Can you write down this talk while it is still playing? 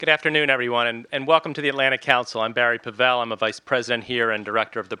Good afternoon, everyone, and welcome to the Atlantic Council. I'm Barry Pavel. I'm a vice president here and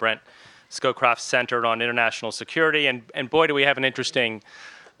director of the Brent Scowcroft Center on International Security. And boy, do we have an interesting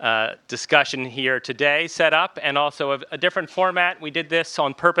discussion here today set up, and also a different format. We did this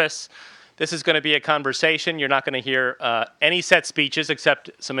on purpose. This is going to be a conversation. You're not going to hear any set speeches except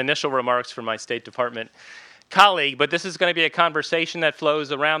some initial remarks from my State Department colleague. But this is going to be a conversation that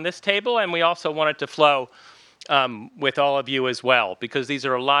flows around this table, and we also want it to flow with all of you as well, because these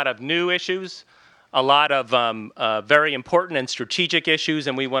are a lot of new issues, a lot of very important and strategic issues,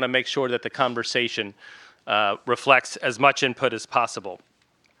 and we want to make sure that the conversation reflects as much input as possible.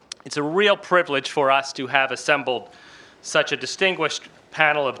 It's a real privilege for us to have assembled such a distinguished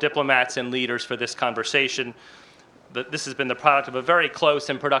panel of diplomats and leaders for this conversation. This has been the product of a very close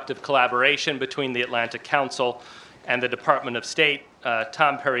and productive collaboration between the Atlantic Council and the Department of State.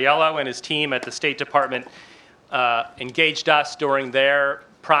 Tom Perriello and his team at the State Department engaged us during their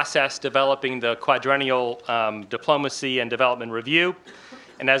process developing the quadrennial diplomacy and development review.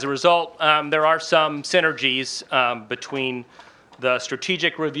 And as a result, there are some synergies between the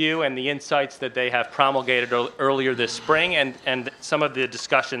strategic review and the insights that they have promulgated earlier this spring and some of the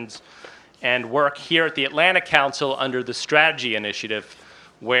discussions and work here at the Atlantic Council under the Strategy Initiative,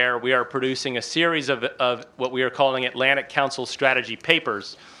 where we are producing a series of what we are calling Atlantic Council Strategy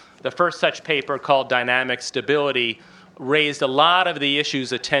Papers. The first such paper, called Dynamic Stability, raised a lot of the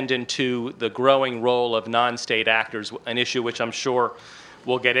issues attendant to the growing role of non-state actors, an issue which I'm sure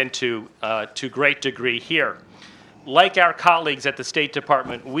we'll get into to great degree here. Like our colleagues at the State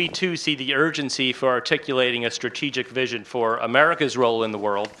Department, we too see the urgency for articulating a strategic vision for America's role in the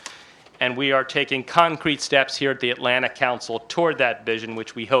world, and we are taking concrete steps here at the Atlantic Council toward that vision,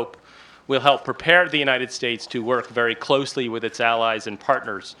 which we hope will help prepare the United States to work very closely with its allies and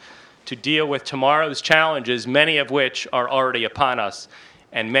partners to deal with tomorrow's challenges, many of which are already upon us,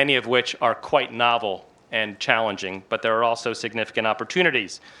 and many of which are quite novel and challenging, but there are also significant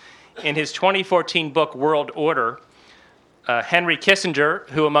opportunities. In his 2014 book, World Order, Henry Kissinger,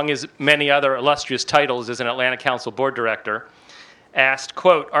 who among his many other illustrious titles is an Atlantic Council board director, asked,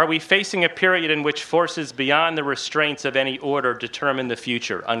 quote, "Are we facing a period in which forces beyond the restraints of any order determine the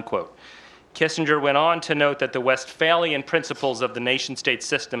future?" Unquote. Kissinger went on to note that the Westphalian principles of the nation-state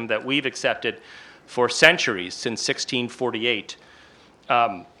system that we've accepted for centuries, since 1648,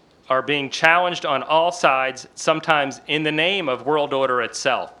 are being challenged on all sides, sometimes in the name of world order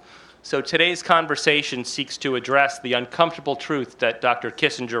itself. So today's conversation seeks to address the uncomfortable truth that Dr.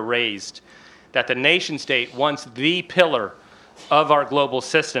 Kissinger raised, that the nation-state, once the pillar of our global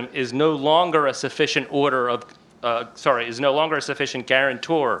system, is no longer a sufficient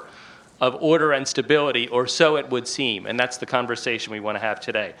guarantor of order and stability, or so it would seem, and that's the conversation we want to have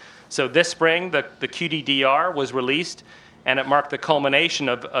today. So this spring, the QDDR was released, and it marked the culmination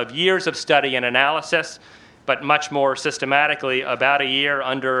of years of study and analysis, but much more systematically, about a year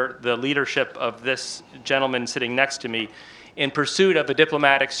under the leadership of this gentleman sitting next to me, in pursuit of a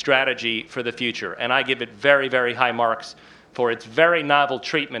diplomatic strategy for the future. And I give it very, very high marks for its very novel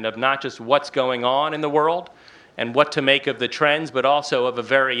treatment of not just what's going on in the world and what to make of the trends, but also of a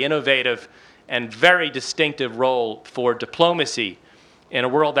very innovative and very distinctive role for diplomacy in a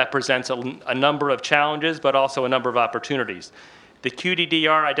world that presents a number of challenges, but also a number of opportunities. The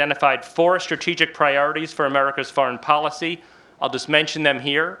QDDR identified 4 strategic priorities for America's foreign policy. I'll just mention them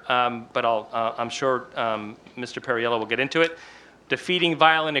here, but I'm sure Mr. Perriello will get into it. Defeating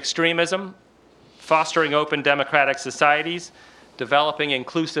violent extremism, fostering open democratic societies, developing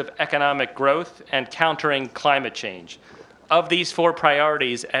inclusive economic growth, and countering climate change. Of these 4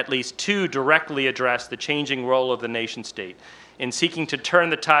 priorities, at least 2 directly address the changing role of the nation-state. In seeking to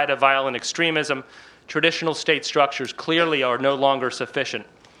turn the tide of violent extremism, traditional state structures clearly are no longer sufficient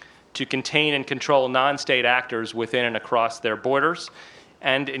to contain and control non-state actors within and across their borders.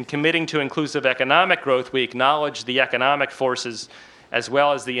 And in committing to inclusive economic growth, we acknowledge the economic forces as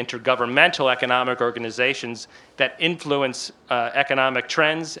well as the intergovernmental economic organizations that influence economic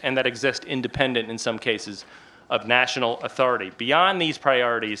trends and that exist independent, in some cases, of national authority. Beyond these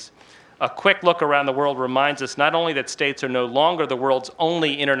priorities, a quick look around the world reminds us not only that states are no longer the world's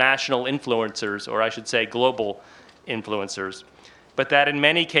only international influencers, or I should say global influencers, but that in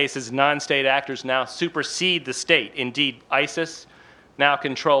many cases, non-state actors now supersede the state. Indeed, ISIS now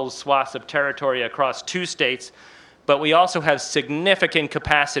controls swaths of territory across 2 states, but we also have significant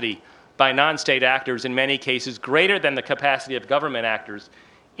capacity by non-state actors, in many cases greater than the capacity of government actors,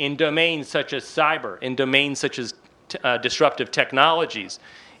 in domains such as cyber, in domains such as disruptive technologies,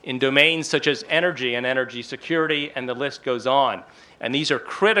 in domains such as energy and energy security, and the list goes on. And these are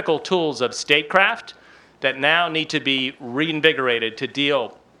critical tools of statecraft that now need to be reinvigorated to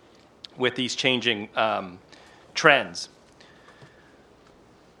deal with these changing trends.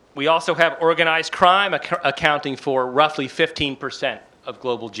 We also have organized crime accounting for roughly 15% of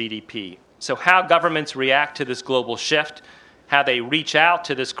global GDP. So how governments react to this global shift, how they reach out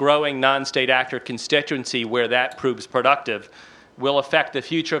to this growing non-state actor constituency where that proves productive, will affect the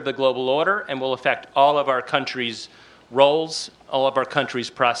future of the global order and will affect all of our countries' roles, all of our countries'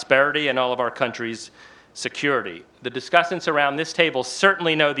 prosperity, and all of our countries' security. The discussants around this table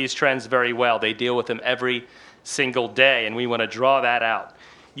certainly know these trends very well. They deal with them every single day, and we want to draw that out.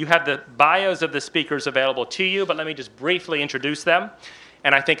 You have the bios of the speakers available to you, but let me just briefly introduce them.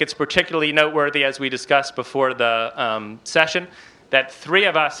 And I think it's particularly noteworthy, as we discussed before the session, that 3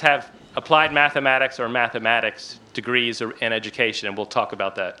 of us have applied mathematics or mathematics degrees in education, and we'll talk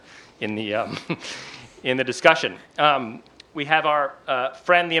about that in the, in the discussion. We have our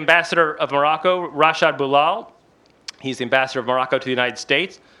friend, the ambassador of Morocco, Rashad Boulal. He's the ambassador of Morocco to the United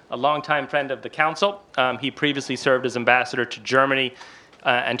States, a longtime friend of the Council. He previously served as ambassador to Germany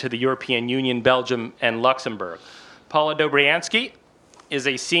and to the European Union, Belgium, and Luxembourg. Paula Dobriansky is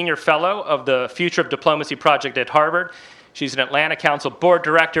a senior fellow of the Future of Diplomacy Project at Harvard. She's an Atlanta Council board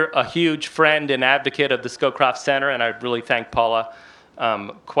director, a huge friend and advocate of the Scowcroft Center, and I really thank Paula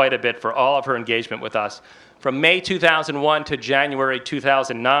quite a bit for all of her engagement with us. From May 2001 to January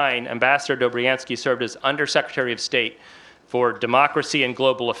 2009, Ambassador Dobriansky served as Undersecretary of State for Democracy and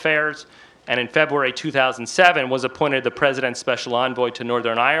Global Affairs, and in February 2007 was appointed the President's Special Envoy to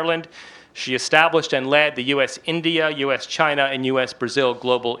Northern Ireland. She established and led the U.S.-India, U.S.-China, and U.S.-Brazil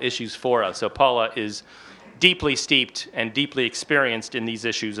Global Issues Fora. So Paula is deeply steeped and deeply experienced in these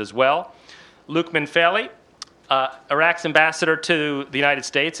issues as well. Luke Minfeli, Iraq's ambassador to the United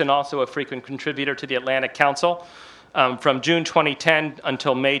States and also a frequent contributor to the Atlantic Council. From June 2010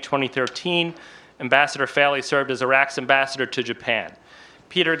 until May 2013, Ambassador Faley served as Iraq's ambassador to Japan.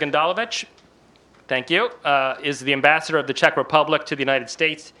 Peter Gandalovich, thank you, is the ambassador of the Czech Republic to the United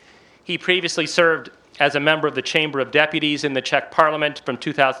States. He previously served as a member of the Chamber of Deputies in the Czech Parliament from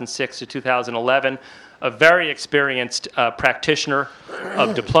 2006 to 2011, a very experienced practitioner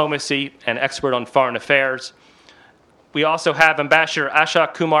of diplomacy and expert on foreign affairs. We also have Ambassador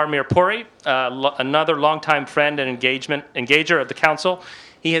Asha Kumar Mirpuri, another longtime friend and engager of the Council.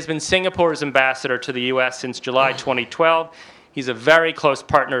 He has been Singapore's ambassador to the U.S. since July 2012. He's a very close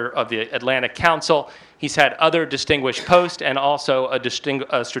partner of the Atlantic Council. He's had other distinguished posts and also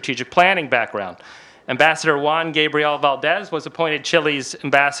a strategic planning background. Ambassador Juan Gabriel Valdez was appointed Chile's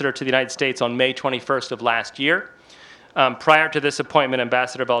ambassador to the United States on May 21st of last year. Prior to this appointment,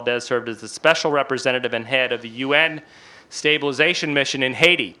 Ambassador Valdez served as the special representative and head of the UN Stabilization Mission in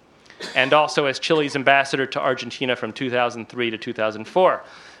Haiti, and also as Chile's ambassador to Argentina from 2003 to 2004.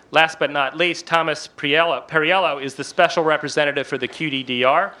 Last but not least, Thomas Perriello is the special representative for the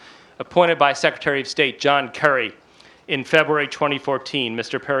QDDR, appointed by Secretary of State John Kerry in February 2014.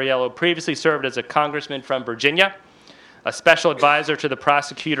 Mr. Perriello previously served as a congressman from Virginia, a special advisor to the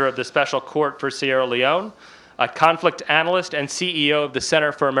prosecutor of the Special Court for Sierra Leone, a conflict analyst and CEO of the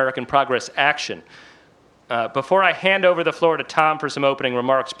Center for American Progress Action. Before I hand over the floor to Tom for some opening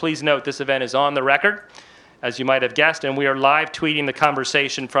remarks, please note this event is on the record, as you might have guessed, and we are live tweeting the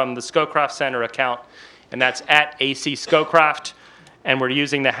conversation from the Scowcroft Center account, and that's at AC Scowcroft, and we're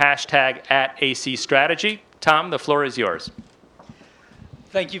using the hashtag @ACStrategy. Tom, the floor is yours.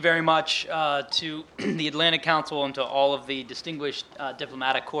 Thank you very much to the Atlantic Council and to all of the distinguished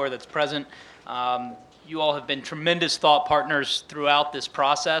diplomatic corps that's present. You all have been tremendous thought partners throughout this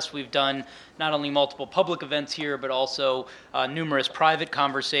process. We've done not only multiple public events here, but also numerous private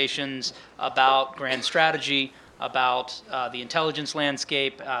conversations about grand strategy, about the intelligence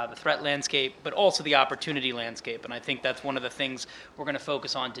landscape, the threat landscape, but also the opportunity landscape. And I think that's one of the things we're going to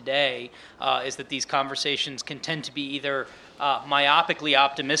focus on today, is that these conversations can tend to be either myopically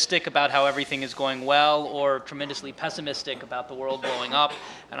optimistic about how everything is going well or tremendously pessimistic about the world blowing up.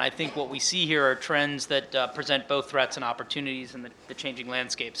 And I think what we see here are trends that present both threats and opportunities in the changing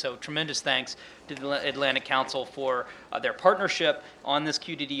landscape. So tremendous thanks to the Atlantic Council for their partnership on this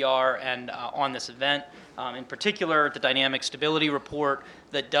QDDR and on this event. In particular, the Dynamic Stability Report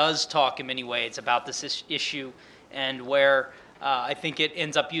that does talk in many ways about this issue, and where I think it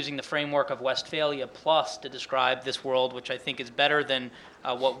ends up using the framework of Westphalia Plus to describe this world, which I think is better than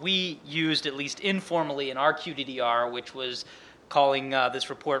what we used, at least informally, in our QDDR, which was calling this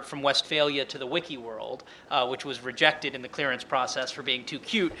report From Westphalia to the Wiki World, which was rejected in the clearance process for being too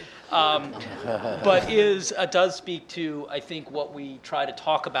cute, but does speak to, I think, what we try to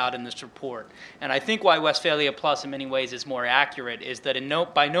talk about in this report. And I think why Westphalia Plus in many ways is more accurate is that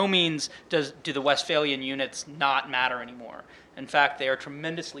by no means do the Westphalian units not matter anymore. In fact, they are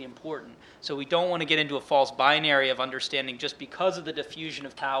tremendously important. So we don't want to get into a false binary of understanding just because of the diffusion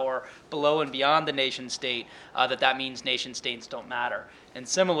of power below and beyond the nation state that means nation states don't matter. And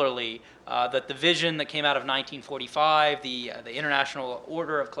similarly, that the vision that came out of 1945, the International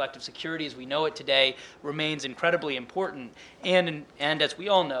Order of Collective Security as we know it today, remains incredibly important and as we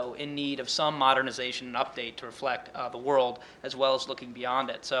all know, in need of some modernization and update to reflect the world as well as looking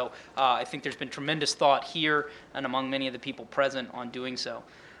beyond it. So I think there's been tremendous thought here and among many of the people present on doing so.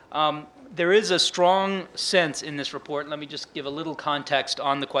 There is a strong sense in this report. Let me just give a little context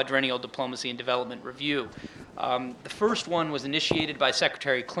on the Quadrennial Diplomacy and Development Review. The first one was initiated by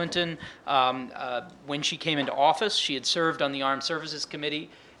Secretary Clinton when she came into office. She had served on the Armed Services Committee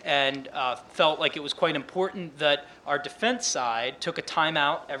and felt like it was quite important that our defense side took a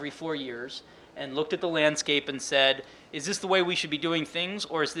timeout every 4 years and looked at the landscape and said, is this the way we should be doing things,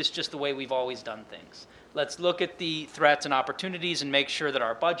 or is this just the way we've always done things? Let's look at the threats and opportunities and make sure that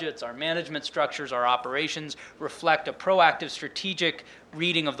our budgets, our management structures, our operations reflect a proactive strategic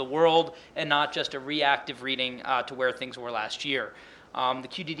reading of the world and not just a reactive reading to where things were last year. The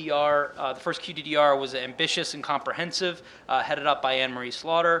QDDR, the first QDDR was ambitious and comprehensive, headed up by Anne-Marie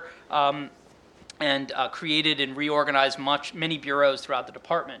Slaughter, and created and reorganized many bureaus throughout the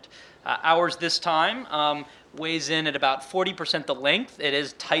department. Ours this time weighs in at about 40% the length. It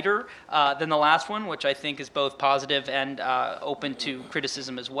is tighter than the last one, which I think is both positive and open to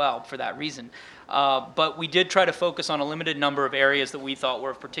criticism as well for that reason. But we did try to focus on a limited number of areas that we thought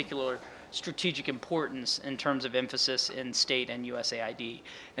were of particular strategic importance in terms of emphasis in state and USAID.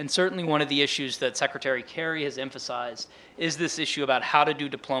 And certainly one of the issues that Secretary Kerry has emphasized is this issue about how to do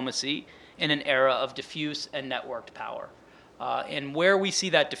diplomacy in an era of diffuse and networked power. And where we see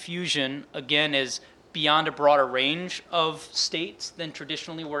that diffusion, again, is beyond a broader range of states than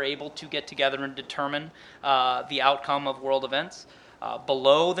traditionally we're able to get together and determine the outcome of world events.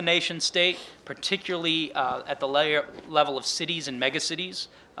 Below the nation state, particularly at the level of cities and megacities.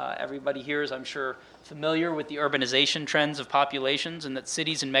 Everybody here is, I'm sure, familiar with the urbanization trends of populations, and that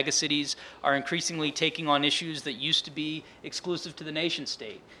cities and megacities are increasingly taking on issues that used to be exclusive to the nation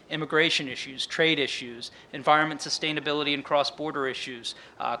state. Immigration issues, trade issues, environment sustainability and cross-border issues,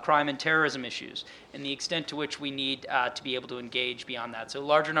 crime and terrorism issues, and the extent to which we need to be able to engage beyond that. So a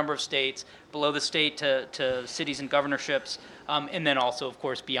larger number of states, below the state to cities and governorships, and then also, of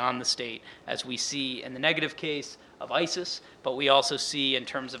course, beyond the state, as we see in the negative case of ISIS, but we also see in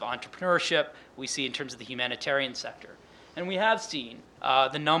terms of entrepreneurship, we see in terms of the humanitarian sector. And we have seen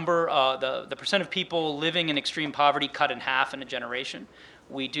the percent of people living in extreme poverty cut in half in a generation.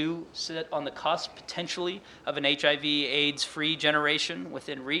 We do sit on the cusp, potentially, of an HIV/AIDS-free generation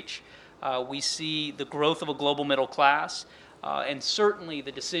within reach. We see the growth of a global middle class, and certainly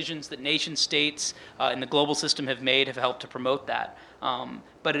the decisions that nation states in the global system have made have helped to promote that.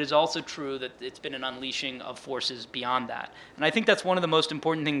 But it is also true that it's been an unleashing of forces beyond that. And I think that's one of the most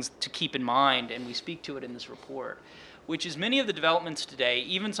important things to keep in mind, and we speak to it in this report, which is many of the developments today,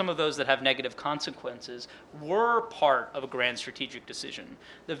 even some of those that have negative consequences, were part of a grand strategic decision.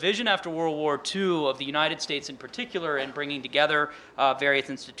 The vision after World War II of the United States in particular in bringing together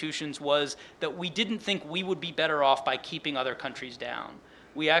various institutions was that we didn't think we would be better off by keeping other countries down.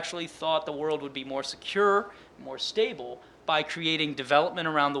 We actually thought the world would be more secure, more stable, by creating development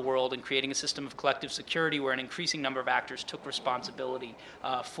around the world and creating a system of collective security where an increasing number of actors took responsibility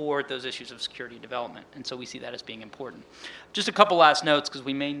for those issues of security and development. And so we see that as being important. Just a couple last notes, because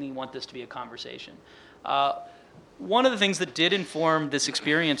we mainly want this to be a conversation. One of the things that did inform this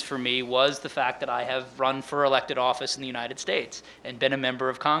experience for me was the fact that I have run for elected office in the United States and been a member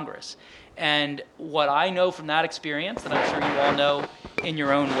of Congress. And what I know from that experience, that I'm sure you all know in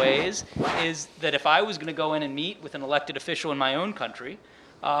your own ways, is that if I was going to go in and meet with an elected official in my own country,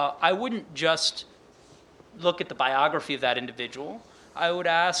 I wouldn't just look at the biography of that individual. I would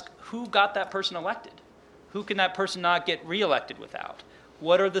ask, who got that person elected? Who can that person not get reelected without?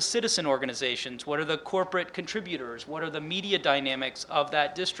 What are the citizen organizations? What are the corporate contributors? What are the media dynamics of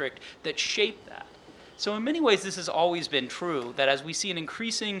that district that shape that? So in many ways, this has always been true, that as we see an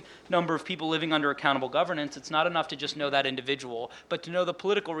increasing number of people living under accountable governance, it's not enough to just know that individual, but to know the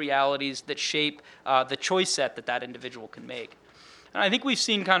political realities that shape the choice set that that individual can make. And I think we've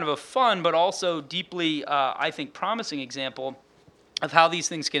seen kind of a fun, but also deeply, I think, promising example of how these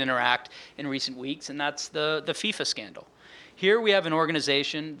things can interact in recent weeks, and that's the FIFA scandal. Here we have an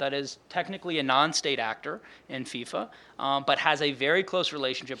organization that is technically a non-state actor in FIFA, but has a very close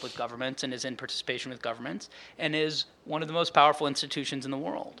relationship with governments and is in participation with governments, and is one of the most powerful institutions in the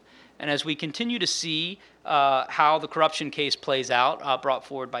world. And as we continue to see how the corruption case plays out, brought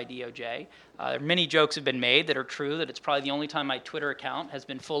forward by DOJ, many jokes have been made that are true, that it's probably the only time my Twitter account has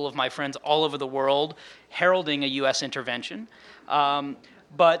been full of my friends all over the world heralding a U.S. intervention.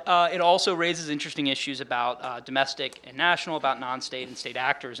 But it also raises interesting issues about domestic and national, about non-state and state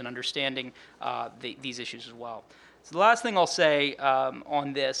actors, and understanding these issues as well. So the last thing I'll say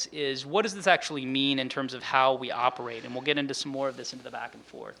on this is, what does this actually mean in terms of how we operate? And we'll get into some more of this into the back and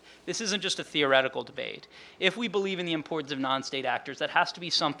forth. This isn't just a theoretical debate. If we believe in the importance of non-state actors, that has to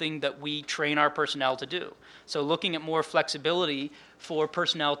be something that we train our personnel to do. So looking at more flexibility for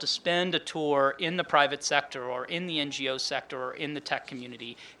personnel to spend a tour in the private sector or in the NGO sector or in the tech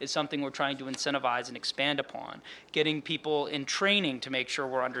community is something we're trying to incentivize and expand upon. Getting people in training to make sure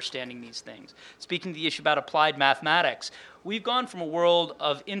we're understanding these things. Speaking to the issue about applied mathematics, we've gone from a world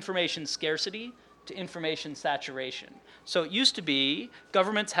of information scarcity to information saturation. So it used to be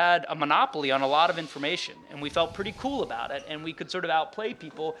governments had a monopoly on a lot of information, and we felt pretty cool about it, and we could sort of outplay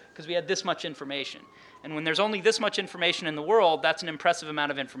people because we had this much information. And when there's only this much information in the world, that's an impressive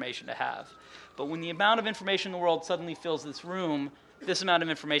amount of information to have. But when the amount of information in the world suddenly fills this room, this amount of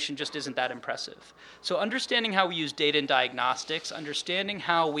information just isn't that impressive. So understanding how we use data and diagnostics, understanding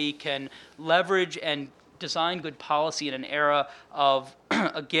how we can leverage and design good policy in an era of,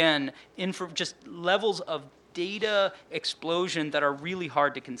 again, just levels of data explosion that are really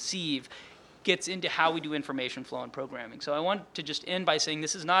hard to conceive, gets into how we do information flow and programming. So I want to just end by saying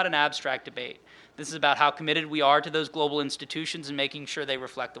this is not an abstract debate. This is about how committed we are to those global institutions and making sure they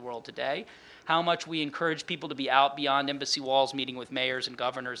reflect the world today, how much we encourage people to be out beyond embassy walls meeting with mayors and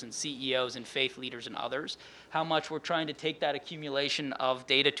governors and CEOs and faith leaders and others, how much we're trying to take that accumulation of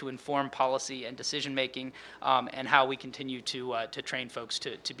data to inform policy and decision making, and how we continue to train folks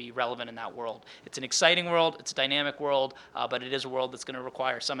to be relevant in that world. It's an exciting world, it's a dynamic world, but it is a world that's going to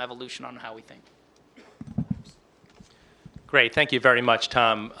require some evolution on how we think. Great, thank you very much,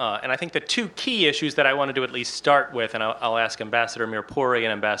 Tom. And I think the two key issues that I wanted to at least start with, and I'll ask Ambassador Mirpuri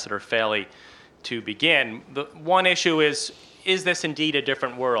and Ambassador Faley to begin. The one issue is this indeed a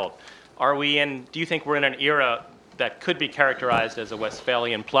different world? Do you think we're in an era that could be characterized as a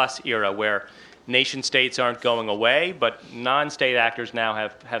Westphalian Plus era, where nation states aren't going away, but non-state actors now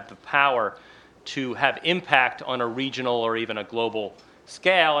have the power to have impact on a regional or even a global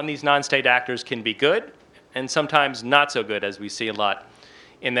scale, and these non-state actors can be good, and sometimes not so good, as we see a lot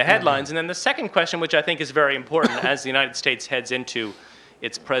in the headlines. And then the second question, which I think is very important as the United States heads into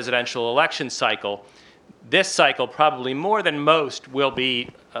its presidential election cycle, this cycle probably more than most will be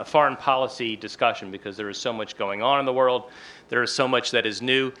a foreign policy discussion, because there is so much going on in the world, there is so much that is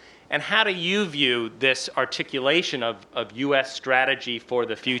new. And how do you view this articulation of U.S. strategy for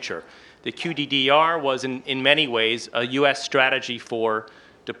the future? The QDDR was in many ways a U.S. strategy for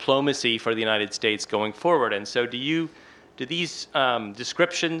diplomacy for the United States going forward. And so do these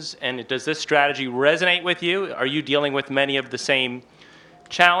descriptions and does this strategy resonate with you? Are you dealing with many of the same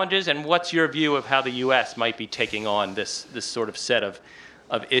challenges? And what's your view of how the U.S. might be taking on this sort of set of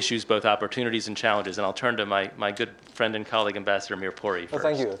issues, both opportunities and challenges? And I'll turn to my good friend and colleague, Ambassador Mirpuri, first.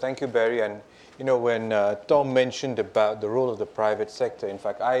 Well, thank you, Barry. And when Tom mentioned about the role of the private sector, in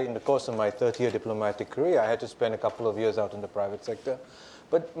fact, in the course of my 30-year diplomatic career, I had to spend a couple of years out in the private sector.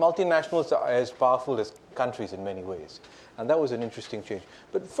 But multinationals are as powerful as countries in many ways. And that was an interesting change.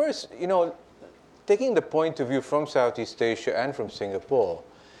 But first, taking the point of view from Southeast Asia and from Singapore,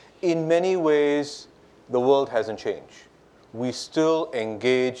 in many ways, the world hasn't changed. We still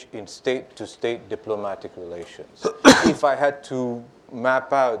engage in state-to-state diplomatic relations. If I had to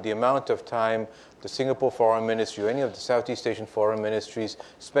map out the amount of time the Singapore Foreign Ministry or any of the Southeast Asian foreign ministries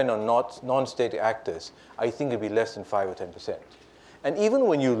spend on non-state actors, I think it'd be less than 5 or 10%. And even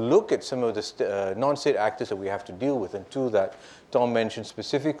when you look at some of the non-state actors that we have to deal with, and two that Tom mentioned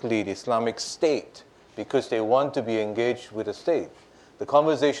specifically, the Islamic State, because they want to be engaged with a state. The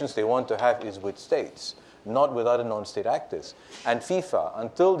conversations they want to have is with states, not with other non-state actors. And FIFA,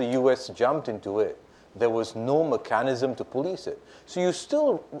 until the US jumped into it, there was no mechanism to police it. So you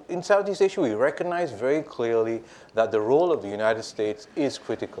still, in Southeast Asia, we recognize very clearly that the role of the United States is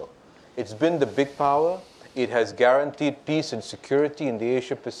critical. It's been the big power. It has guaranteed peace and security in the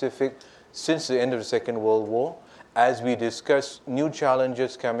Asia-Pacific since the end of the Second World War. As we discuss new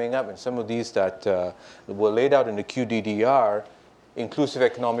challenges coming up, and some of these that were laid out in the QDDR, inclusive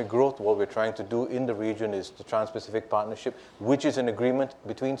economic growth, what we're trying to do in the region is the Trans-Pacific Partnership, which is an agreement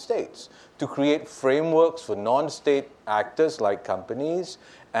between states to create frameworks for non-state actors like companies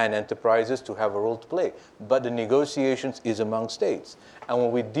and enterprises to have a role to play. But the negotiations is among states. And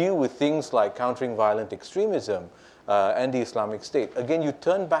when we deal with things like countering violent extremism, and the Islamic State. Again, you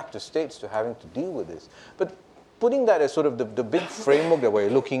turn back to states to having to deal with this. But putting that as sort of the big framework that we're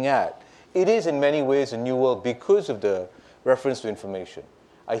looking at, it is in many ways a new world because of the reference to information.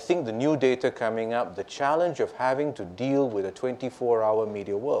 I think the new data coming up, the challenge of having to deal with a 24-hour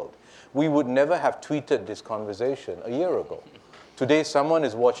media world. We would never have tweeted this conversation a year ago. Today, someone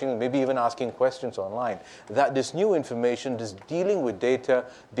is watching, maybe even asking questions online, that this new information, this dealing with data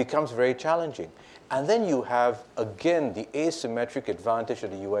becomes very challenging. And then you have, again, the asymmetric advantage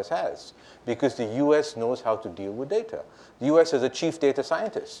that the US has, because the US knows how to deal with data. The US has a chief data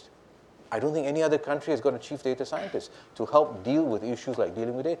scientist. I don't think any other country has got a chief data scientist to help deal with issues like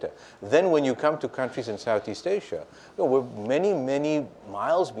dealing with data. Then when you come to countries in Southeast Asia, we're many, many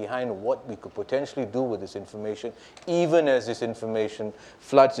miles behind what we could potentially do with this information, even as this information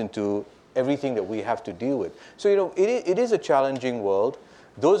floods into everything that we have to deal with. So, it is a challenging world.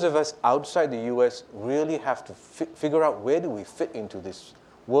 Those of us outside the US really have to figure out where do we fit into this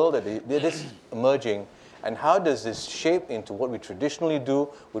world that is emerging, and how does this shape into what we traditionally do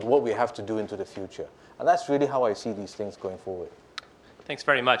with what we have to do into the future? And that's really how I see these things going forward. Thanks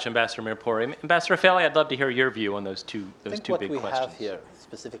very much, Ambassador Mirpuri. Ambassador Faili, I'd love to hear your view on those two big questions. I think what we have here,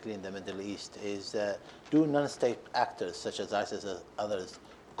 specifically in the Middle East, is do non-state actors such as ISIS and others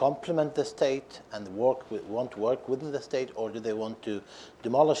complement the state and want to work within the state, or do they want to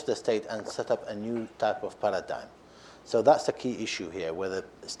demolish the state and set up a new type of paradigm? So that's the key issue here, whether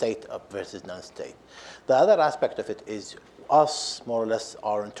state versus non-state. The other aspect of it is us, more or less,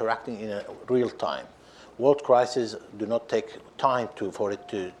 are interacting in a real time. World crises do not take time for it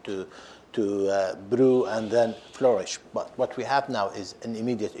to brew and then flourish. But what we have now is an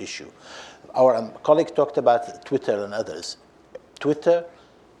immediate issue. Our colleague talked about Twitter and others. Twitter,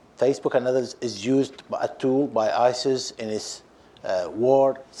 Facebook and others is used a tool by ISIS in its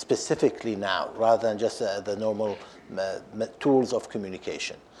war specifically now, rather than just the normal tools of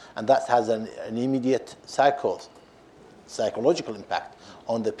communication. And that has an immediate psychological impact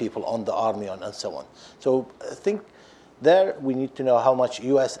on the people, on the army, and so on. So I think there we need to know how much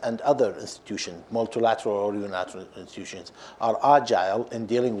US and other institutions, multilateral or unilateral institutions, are agile in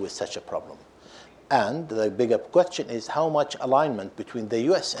dealing with such a problem. And the bigger question is how much alignment between the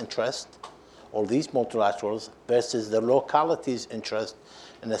US interest, all these multilaterals, versus the locality's interest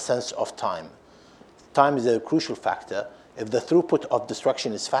in a sense of time. Time is a crucial factor. If the throughput of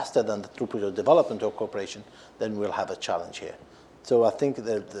destruction is faster than the throughput of development or cooperation, then we'll have a challenge here. So I think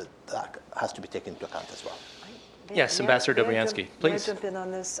that has to be taken into account as well. Yes, Ambassador Dobriansky, please. May I jump in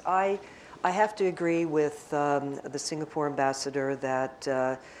on this? I have to agree with the Singapore ambassador that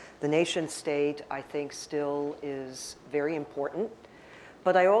the nation state, I think, still is very important.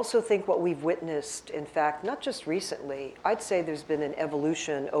 But I also think what we've witnessed, in fact, not just recently, I'd say there's been an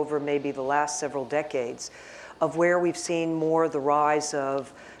evolution over maybe the last several decades of where we've seen more the rise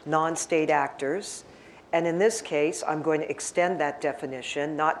of non-state actors. And in this case, I'm going to extend that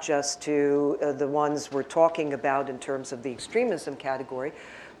definition, not just to the ones we're talking about in terms of the extremism category,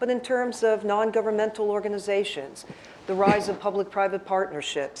 but in terms of non-governmental organizations, the rise of public-private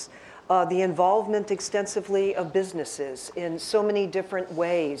partnerships, the involvement extensively of businesses in so many different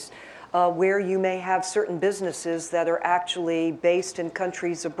ways, where you may have certain businesses that are actually based in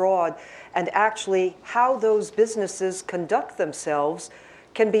countries abroad, and actually how those businesses conduct themselves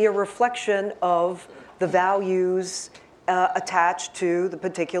can be a reflection of the values attached to the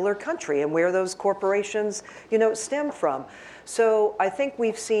particular country and where those corporations, stem from. So I think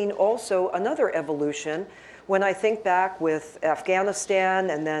we've seen also another evolution when I think back with Afghanistan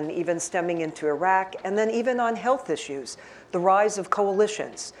and then even stemming into Iraq, and then even on health issues, the rise of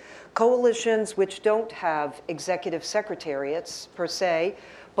coalitions. Coalitions which don't have executive secretariats per se,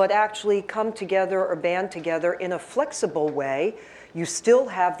 but actually come together or band together in a flexible way. You still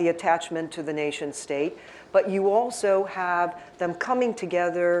have the attachment to the nation state, but you also have them coming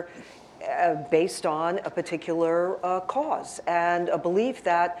together based on a particular cause and a belief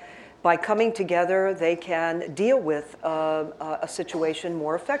that by coming together, they can deal with a situation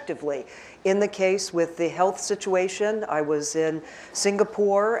more effectively. In the case with the health situation, I was in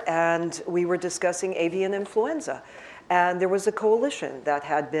Singapore and we were discussing avian influenza. And there was a coalition that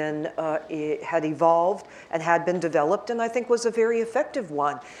had evolved and had been developed, and I think was a very effective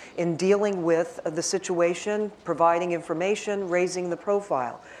one in dealing with the situation, providing information, raising the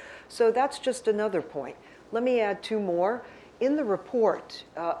profile. So that's just another point. Let me add two more. In the report,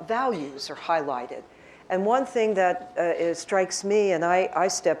 values are highlighted. And one thing that strikes me, and I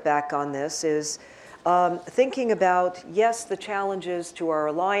step back on this, is thinking about, yes, the challenges to our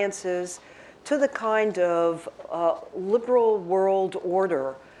alliances, to the kind of liberal world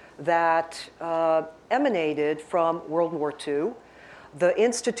order that emanated from World War II, the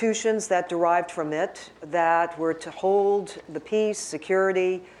institutions that derived from it that were to hold the peace,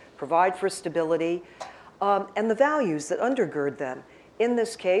 security, provide for stability, and the values that undergird them. In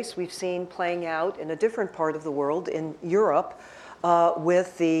this case, we've seen playing out in a different part of the world, in Europe,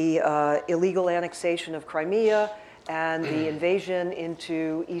 with the illegal annexation of Crimea and the invasion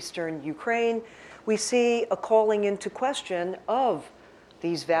into eastern Ukraine. We see a calling into question of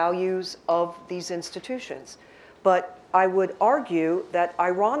these values of these institutions. But I would argue that,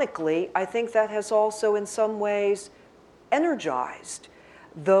 ironically, I think that has also in some ways energized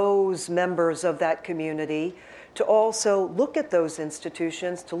those members of that community to also look at those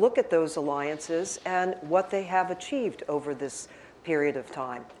institutions, to look at those alliances and what they have achieved over this period of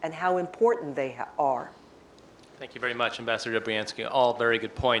time and how important they are. Thank you very much, Ambassador Dobriansky. All very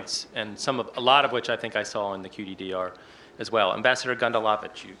good points, and a lot of which I think I saw in the QDDR as well. Ambassador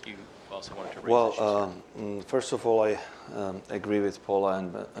Gundulovic, you also wanted to raise issues. First of all, I agree with Paula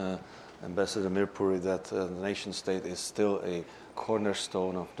and Ambassador Mirpuri that the nation state is still a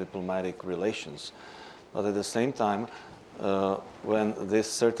cornerstone of diplomatic relations. But at the same time, when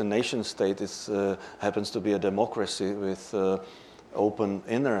this certain nation state happens to be a democracy with open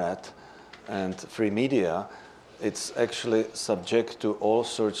internet and free media, it's actually subject to all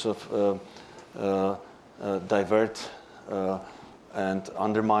sorts of divert and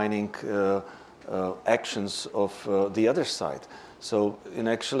undermining actions of the other side. So in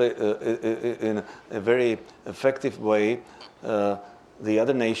a very effective way, the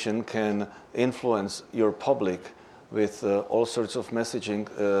other nation can influence your public with all sorts of messaging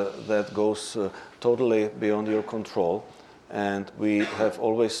that goes totally beyond your control. And we have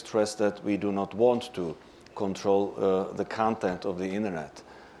always stressed that we do not want to control the content of the internet.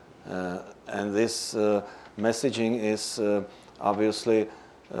 And this messaging is obviously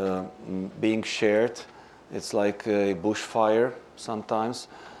being shared. It's like a bushfire sometimes,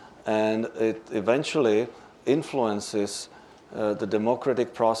 and it eventually influences the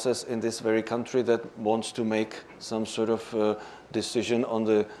democratic process in this very country that wants to make some sort of decision on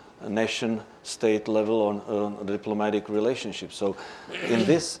the nation-state level on diplomatic relationships. So in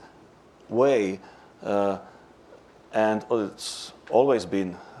this way, and it's always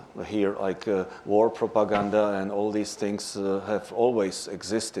been here, like war propaganda and all these things have always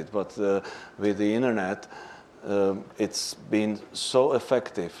existed, but with the internet, it's been so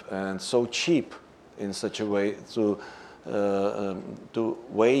effective and so cheap in such a way to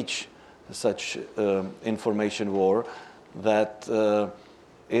wage such information war that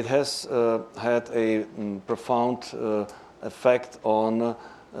it has had a profound effect on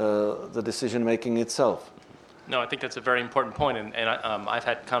the decision making itself. No, I think that's a very important point, and I've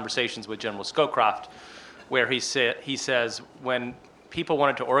had conversations with General Scowcroft where he says when people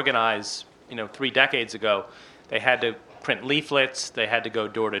wanted to organize, 3 decades ago, they had to print leaflets, they had to go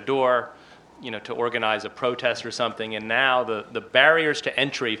door to door, to organize a protest or something, and now the barriers to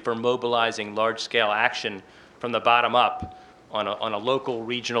entry for mobilizing large-scale action from the bottom up on a local,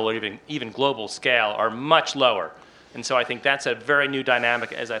 regional, or even global scale are much lower. And so I think that's a very new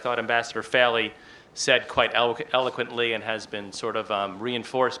dynamic, as I thought Ambassador Faley said quite eloquently and has been sort of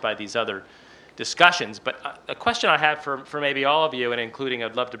reinforced by these other discussions. But a question I have for maybe all of you, and including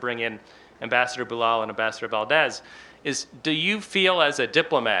I'd love to bring in Ambassador Bilal and Ambassador Valdez, is do you feel as a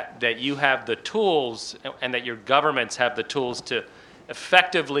diplomat that you have the tools and that your governments have the tools to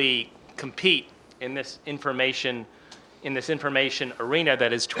effectively compete in this information arena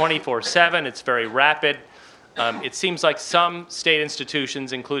that is 24/7, it's very rapid? It seems like some state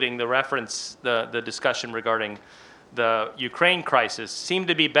institutions, including the discussion regarding the Ukraine crisis, seem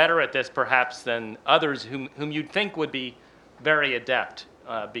to be better at this perhaps than others whom you'd think would be very adept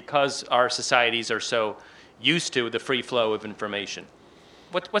because our societies are so used to the free flow of information.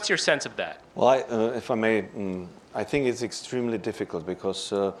 What's your sense of that? Well, if I may, I think it's extremely difficult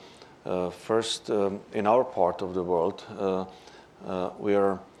because first, in our part of the world, we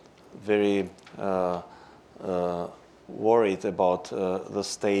are very worried about the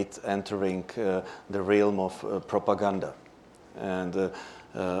state entering the realm of propaganda. And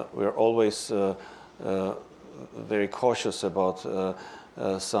we're always very cautious about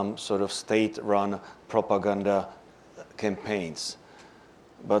some sort of state-run propaganda campaigns.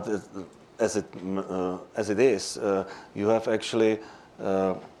 But as it is, you have actually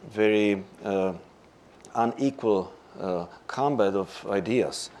very unequal combat of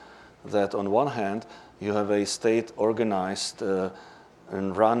ideas. That on one hand, you have a state-organized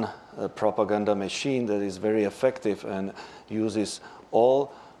and run propaganda machine that is very effective and uses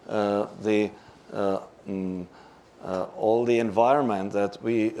all the all the environment that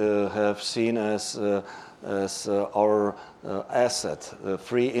we have seen as our asset,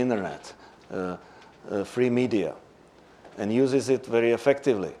 free internet, free media, and uses it very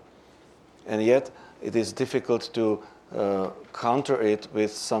effectively. And yet it is difficult to counter it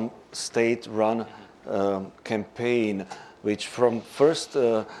with some state-run campaign, which from first,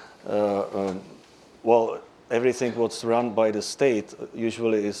 everything what's run by the state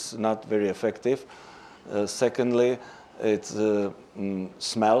usually is not very effective. Secondly, it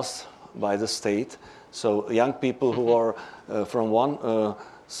smells by the state. So young people who are from one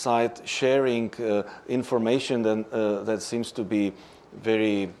side sharing information that seems to be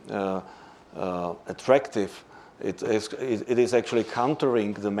very attractive, it is actually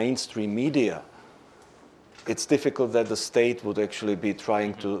countering the mainstream media. It's difficult that the state would actually be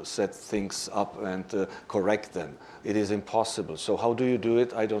trying to set things up and correct them. It is impossible. So how do you do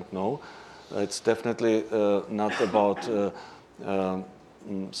it? I don't know. It's definitely not about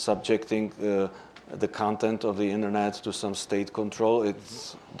subjecting the content of the internet to some state control.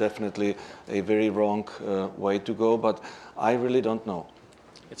 It's definitely a very wrong way to go, but I really don't know.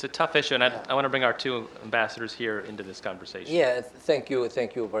 It's a tough issue, and I want to bring our two ambassadors here into this conversation. Yeah, thank you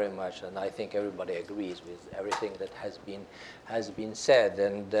very much, and I think everybody agrees with everything that has been said,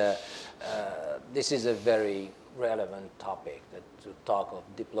 and this is a very relevant topic to talk of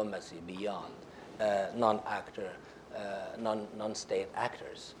diplomacy beyond non-state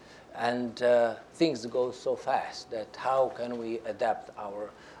actors, and things go so fast that how can we adapt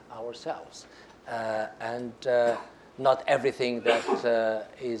ourselves, and not everything that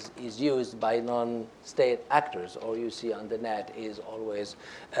is used by non-state actors or you see on the net is always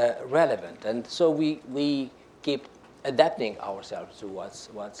relevant. And so we keep adapting ourselves to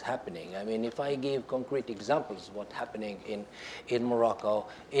what's happening. I mean, if I give concrete examples of what's happening in Morocco,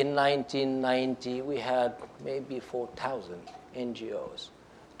 in 1990 we had maybe 4,000 NGOs.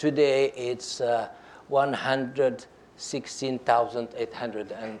 Today it's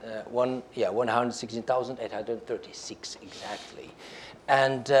 116,836 exactly,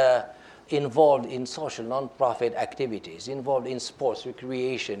 and involved in social non-profit activities, involved in sports,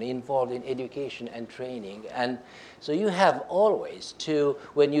 recreation, involved in education and training. And so you have always to,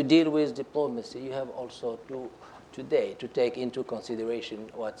 when you deal with diplomacy, you have also today to take into consideration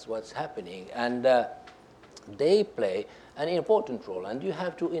what's happening. And they play an important role, and you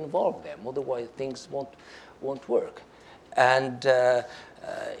have to involve them, otherwise things won't work. And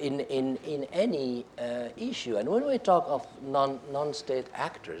in any issue, and when we talk of non-state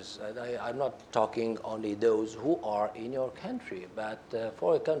actors, I'm not talking only those who are in your country, but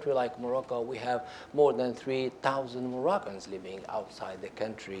for a country like Morocco, we have more than 3,000 Moroccans living outside the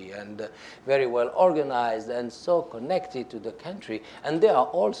country, and very well organized and so connected to the country, and they are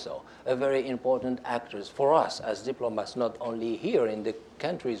also very important actors for us as diplomats, not only here in the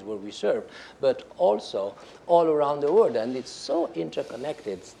countries where we serve, but also all around the world, and it's so interconnected.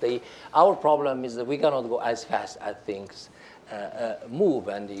 Our problem is that we cannot go as fast as things move,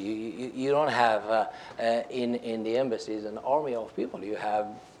 and you don't have in the embassies an army of people. You have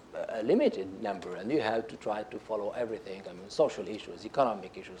a limited number, and you have to try to follow everything. I mean, social issues,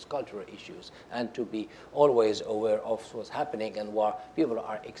 economic issues, cultural issues, and to be always aware of what's happening and what people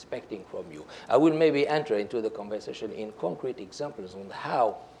are expecting from you. I will maybe enter into the conversation in concrete examples on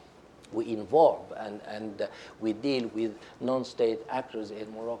how we involve and we deal with non-state actors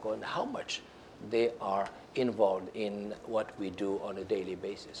in Morocco and how much they are involved in what we do on a daily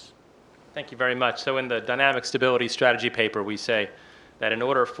basis. Thank you very much. So in the Dynamic Stability Strategy paper, we say that in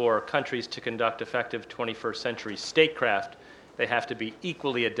order for countries to conduct effective 21st century statecraft, they have to be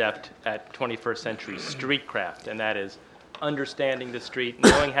equally adept at 21st century streetcraft, and that is understanding the street,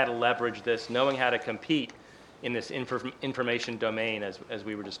 knowing how to leverage this, knowing how to compete in this information domain as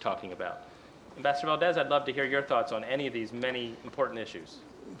we were just talking about. Ambassador Valdez, I'd love to hear your thoughts on any of these many important issues.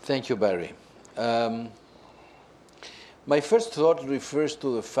 Thank you, Barry. My first thought refers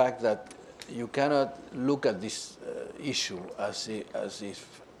to the fact that you cannot look at this issue as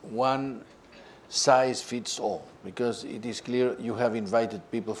if one size fits all, because it is clear you have invited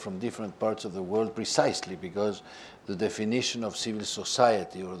people from different parts of the world precisely because the definition of civil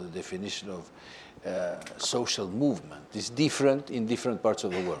society or the definition of social movement is different in different parts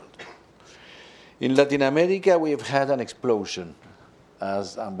of the world. In Latin America, we have had an explosion,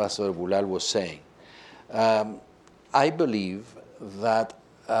 as Ambassador Boulal was saying. I believe that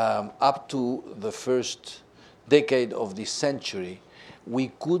up to the first decade of this century,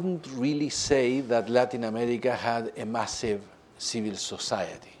 we couldn't really say that Latin America had a massive civil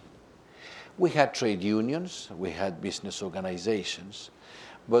society. We had trade unions, we had business organizations,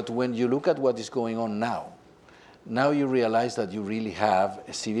 but when you look at what is going on now, now you realize that you really have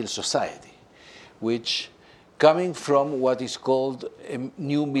a civil society, which coming from what is called a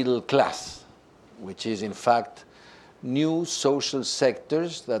new middle class, which is in fact new social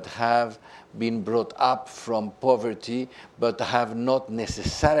sectors that have been brought up from poverty but have not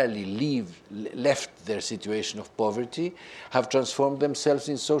necessarily left their situation of poverty, have transformed themselves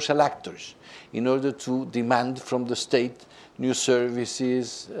in social actors in order to demand from the state new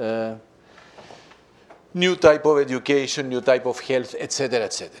services, new type of education, new type of health, etc.,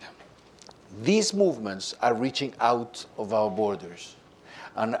 etc. These movements are reaching out of our borders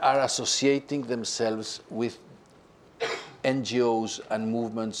and are associating themselves with NGOs and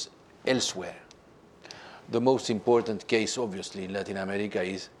movements elsewhere. The most important case, obviously, in Latin America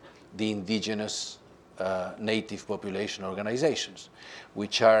is the indigenous native population organizations,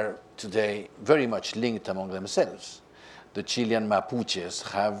 which are today very much linked among themselves. The Chilean Mapuches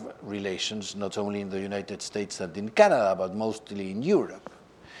have relations not only in the United States and in Canada, but mostly in Europe.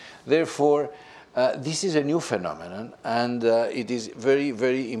 Therefore, this is a new phenomenon, and it is very,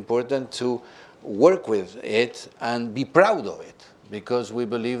 very important to work with it and be proud of it, because we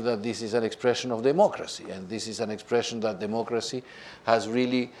believe that this is an expression of democracy, and this is an expression that democracy has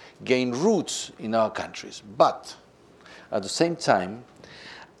really gained roots in our countries. But at the same time,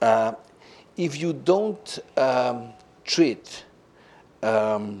 if you don't treat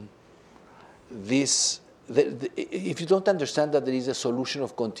if you don't understand that there is a solution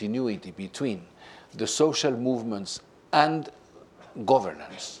of continuity between the social movements and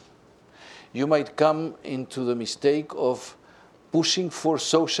governance, you might come into the mistake of pushing for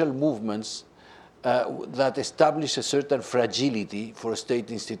social movements that establish a certain fragility for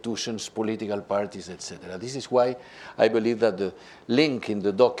state institutions, political parties, etc. This is why I believe that the link in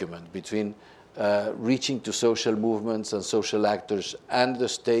the document between reaching to social movements and social actors and the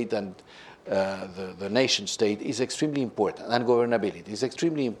state and the nation state is extremely important, and governability is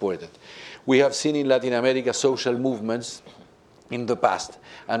extremely important. We have seen in Latin America social movements in the past,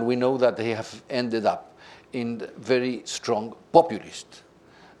 and we know that they have ended up in very strong populist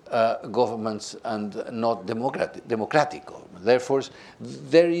governments and not democratic governments. Therefore,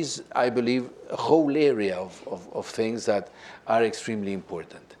 there is, I believe, a whole area of things that are extremely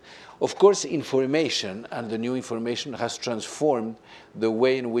important. Of course, information and the new information has transformed the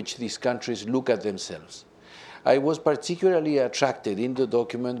way in which these countries look at themselves. I was particularly attracted in the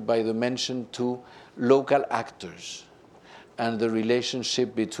document by the mention to local actors and the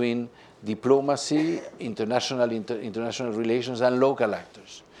relationship between diplomacy, international relations, and local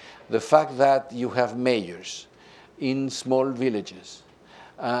actors. The fact that you have mayors in small villages,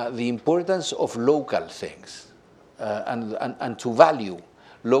 the importance of local things and to value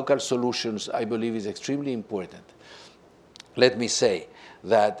local solutions, I believe, is extremely important. Let me say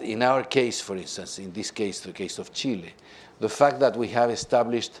that in our case, for instance, in this case, the case of Chile, the fact that we have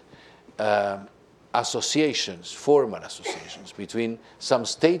established associations, formal associations, between some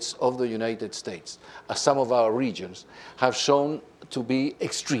states of the United States and some of our regions have shown to be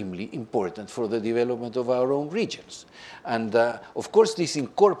extremely important for the development of our own regions. And of course, this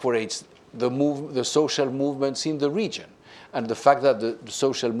incorporates the social movements in the region. And the fact that the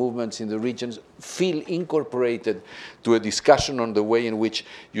social movements in the regions feel incorporated to a discussion on the way in which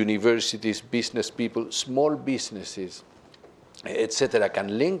universities, business people, small businesses, etc.,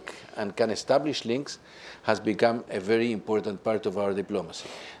 can link and can establish links has become a very important part of our diplomacy.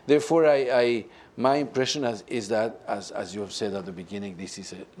 Therefore, my impression is that, as you have said at the beginning, this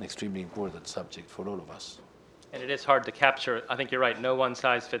is an extremely important subject for all of us. And it is hard to capture. I think you're right, no one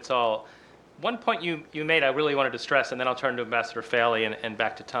size fits all. One point you made I really wanted to stress, and then I'll turn to Ambassador Faley and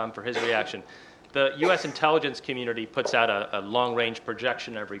back to Tom for his reaction. The U.S. intelligence community puts out a long-range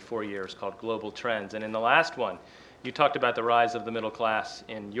projection every 4 years called Global Trends. And in the last one, you talked about the rise of the middle class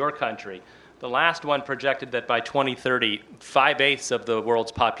in your country. The last one projected that by 2030, 5/8 of the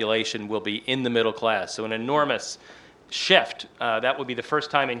world's population will be in the middle class. So an enormous shift. That would be the first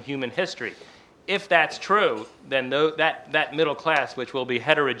time in human history. If that's true, then that middle class, which will be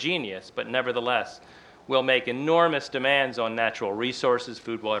heterogeneous, but nevertheless will make enormous demands on natural resources,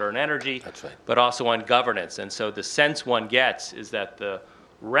 food, water, and energy, That's right. but also on governance. And so the sense one gets is that the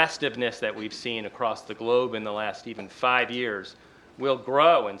restiveness that we've seen across the globe in the last even 5 years will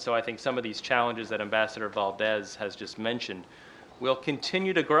grow. And so I think some of these challenges that Ambassador Valdez has just mentioned will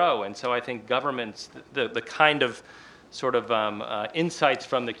continue to grow. And so I think governments, the kind of sort of insights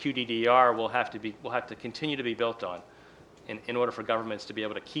from the QDDR will have to continue to be built on in order for governments to be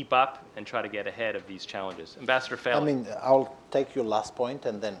able to keep up and try to get ahead of these challenges. Ambassador Faley. I mean, I'll take your last point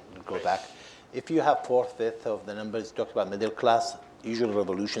and then go back. If you have 4/5 of the numbers, you talked about middle class, usual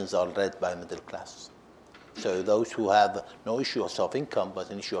revolutions are led by middle class. So those who have no issue of self-income, but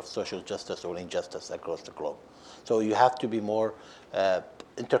an issue of social justice or injustice across the globe. So you have to be more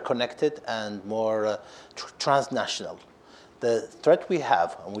interconnected and more transnational. The threat we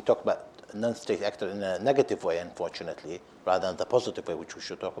have, and we talk about non-state actor in a negative way, unfortunately, rather than the positive way, which we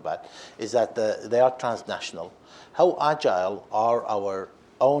should talk about, is that they are transnational. How agile are our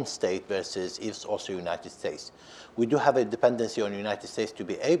own state versus is also United States? We do have a dependency on the United States to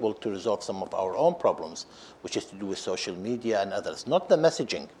be able to resolve some of our own problems, which is to do with social media and others. Not the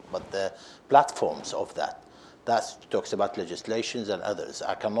messaging, but the platforms of that. That talks about legislations and others.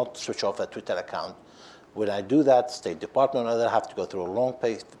 I cannot switch off a Twitter account. When I do that, State Department and others have to go through a long,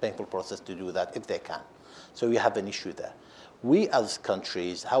 painful process to do that if they can. So we have an issue there. We as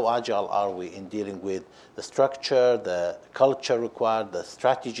countries, how agile are we in dealing with the structure, the culture required, the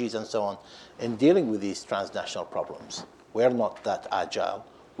strategies and so on, in dealing with these transnational problems? We're not that agile.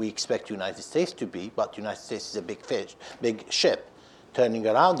 We expect the United States to be, but the United States is a big fish, big ship. Turning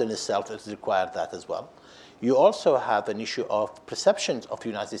around in itself, it requires that as well. You also have an issue of perceptions of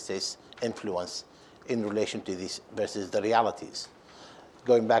United States influence in relation to these versus the realities.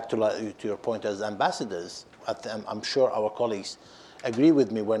 Going back to your point as ambassadors, I'm sure our colleagues agree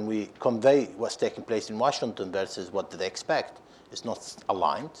with me when we convey what's taking place in Washington versus what they expect. It's not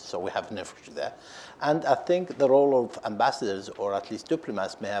aligned, so we have an issue there. And I think the role of ambassadors, or at least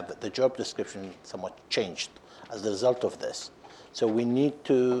diplomats, may have the job description somewhat changed as a result of this. So we need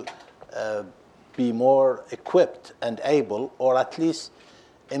to be more equipped and able, or at least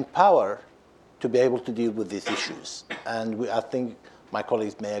empower, to be able to deal with these issues. And I think my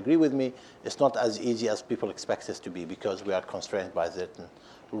colleagues may agree with me, it's not as easy as people expect us to be because we are constrained by certain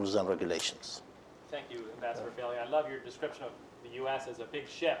rules and regulations. Thank you, Ambassador Bailey. I love your description of the U.S. as a big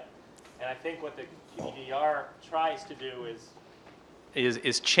ship. And I think what the QEDR tries to do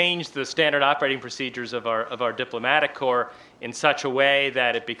is change the standard operating procedures of our diplomatic corps in such a way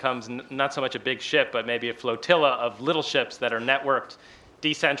that it becomes not so much a big ship, but maybe a flotilla of little ships that are networked,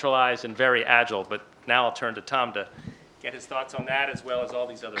 decentralized, and very agile. But now I'll turn to Tom to get his thoughts on that as well as all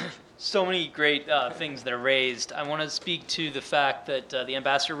these other issues. So many great things that are raised. I want to speak to the fact that the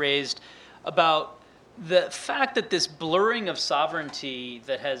ambassador raised about the fact that this blurring of sovereignty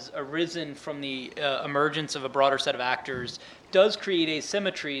that has arisen from the emergence of a broader set of actors does create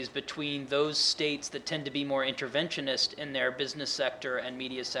asymmetries between those states that tend to be more interventionist in their business sector and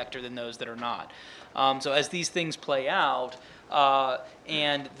media sector than those that are not. So as these things play out,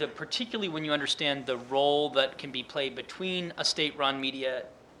 and particularly when you understand the role that can be played between a state-run media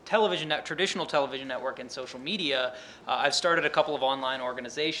traditional television network and social media. I've started a couple of online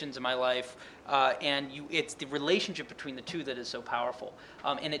organizations in my life, and it's the relationship between the two that is so powerful.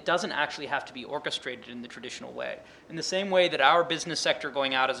 And it doesn't actually have to be orchestrated in the traditional way. In the same way that our business sector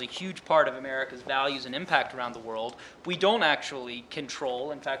going out is a huge part of America's values and impact around the world, we don't actually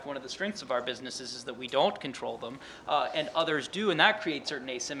control. In fact, one of the strengths of our businesses is that we don't control them, and others do, and that creates certain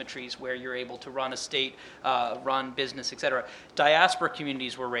asymmetries where you're able to run a state-run business, et cetera. Diaspora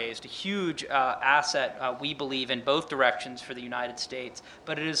communities were raised, a huge asset, we believe, in both directions for the United States,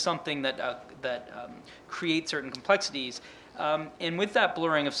 but it is something that creates certain complexities. And with that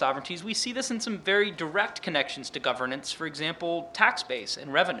blurring of sovereignties, we see this in some very direct connections to governance, for example, tax base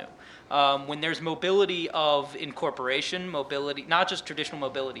and revenue. When there's mobility of incorporation, mobility, not just traditional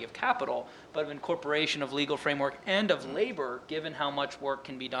mobility of capital, but of incorporation of legal framework and of labor, given how much work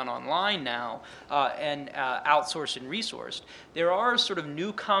can be done online now and outsourced and resourced, there are sort of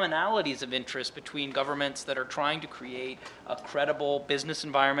new commonalities of interest between governments that are trying to create a credible business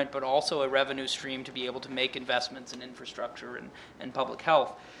environment, but also a revenue stream to be able to make investments in infrastructure and public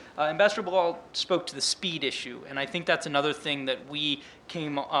health. Ambassador Bilal spoke to the speed issue, and I think that's another thing that we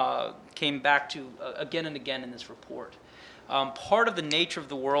came back to again and again in this report. Part of the nature of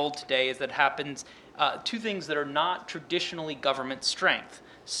the world today is that it happens two things that are not traditionally government strength: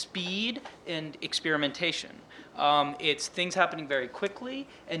 speed and experimentation. It's things happening very quickly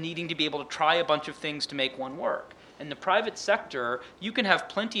and needing to be able to try a bunch of things to make one work. In the private sector, you can have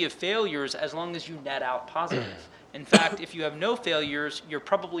plenty of failures as long as you net out positive. In fact, if you have no failures, you're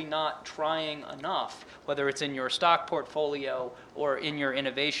probably not trying enough, whether it's in your stock portfolio or in your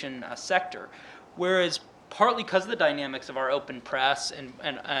innovation sector. Whereas partly because of the dynamics of our open press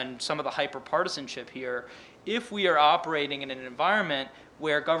and some of the hyper-partisanship here, if we are operating in an environment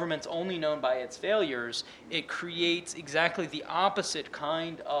where government's only known by its failures, it creates exactly the opposite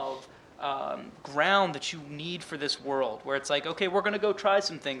kind of ground that you need for this world, where it's like, okay, we're going to go try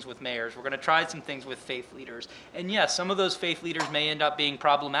some things with mayors, we're going to try some things with faith leaders. And yes, some of those faith leaders may end up being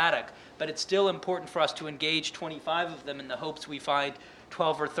problematic, but it's still important for us to engage 25 of them in the hopes we find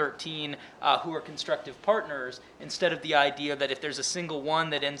 12 or 13 who are constructive partners, instead of the idea that if there's a single one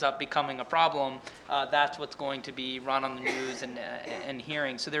that ends up becoming a problem, that's what's going to be run on the news and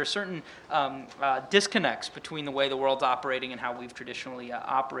hearing. So there are certain disconnects between the way the world's operating and how we've traditionally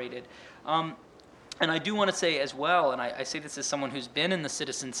operated. And I do want to say as well, and I say this as someone who's been in the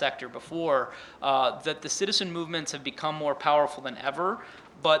citizen sector before, that the citizen movements have become more powerful than ever,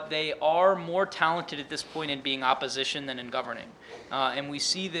 but they are more talented at this point in being opposition than in governing. And we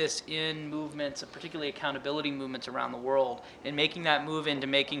see this in movements, particularly accountability movements around the world, in making that move into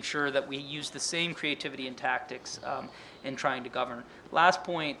making sure that we use the same creativity and tactics in trying to govern. Last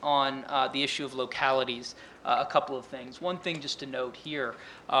point on the issue of localities, a couple of things. One thing just to note here,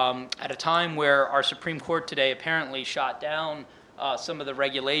 at a time where our Supreme Court today apparently shot down some of the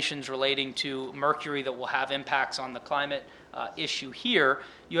regulations relating to mercury that will have impacts on the climate issue here,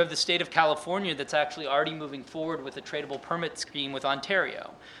 you have the state of California that's actually already moving forward with a tradable permit scheme with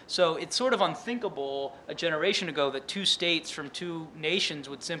Ontario. So it's sort of unthinkable a generation ago that two states from two nations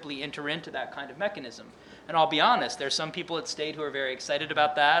would simply enter into that kind of mechanism. And I'll be honest, there's some people at state who are very excited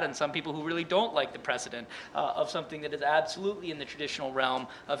about that, and some people who really don't like the precedent of something that is absolutely in the traditional realm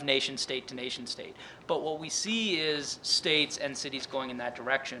of nation state to nation state. But what we see is states and cities going in that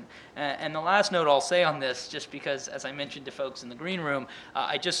direction. And the last note I'll say on this, just because, as I mentioned to folks in the green room,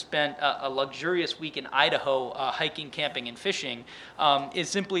 I just spent a luxurious week in Idaho hiking, camping, and fishing, is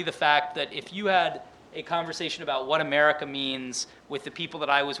simply the fact that if you had a conversation about what America means with the people that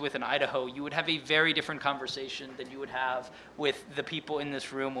I was with in Idaho, you would have a very different conversation than you would have with the people in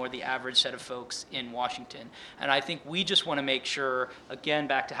this room or the average set of folks in Washington. And I think we just want to make sure, again,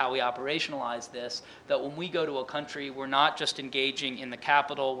 back to how we operationalize this, that when we go to a country, we're not just engaging in the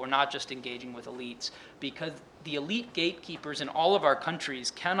capital, we're not just engaging with elites, because the elite gatekeepers in all of our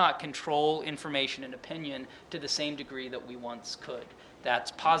countries cannot control information and opinion to the same degree that we once could.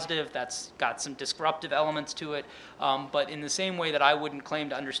 That's positive, that's got some disruptive elements to it, but in the same way that I wouldn't claim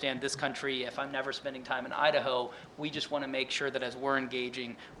to understand this country if I'm never spending time in Idaho, we just want to make sure that as we're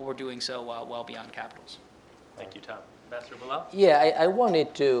engaging, we're doing so well beyond capitals. Thank you, Tom. Ambassador Bilal? Yeah, I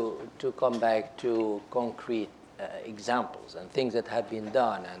wanted to come back to concrete examples and things that have been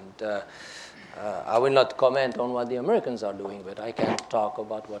done. And I will not comment on what the Americans are doing, but I can talk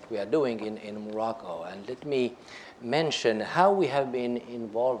about what we are doing in Morocco. And let me mention how we have been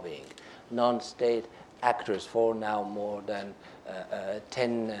involving non-state actors for now more than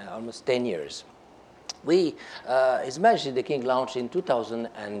almost 10 years. We, His Majesty the King, launched in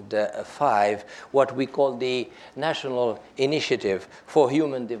 2005 what we call the National Initiative for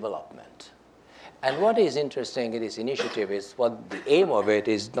Human Development. And what is interesting in this initiative is what the aim of it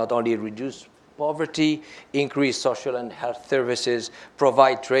is not only reduce poverty, increase social and health services,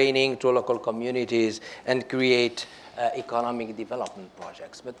 provide training to local communities, and create economic development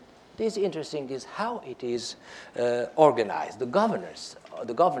projects. But what is interesting is how it is organized, the governance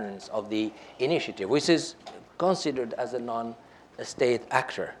of the initiative, which is considered as a non-state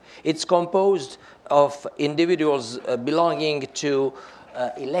actor. It's composed of individuals belonging to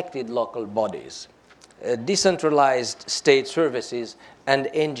elected local bodies, decentralized state services, and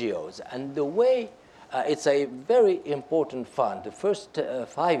NGOs. And the way it's a very important fund. The first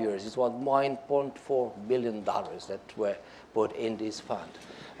 5 years, it was $9.4 billion that were put in this fund.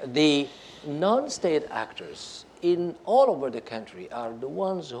 The non-state actors in all over the country are the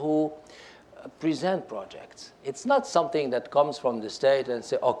ones who present projects. It's not something that comes from the state and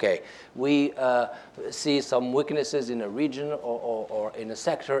say, okay, we see some weaknesses in a region or in a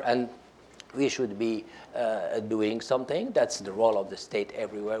sector, and we should be doing something. That's the role of the state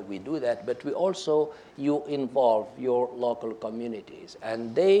everywhere. We do that. But we also, you involve your local communities.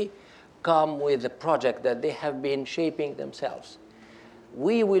 And they come with a project that they have been shaping themselves.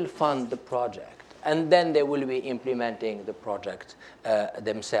 We will fund the project. And then they will be implementing the project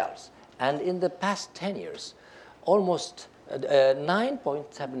themselves. And in the past 10 years, almost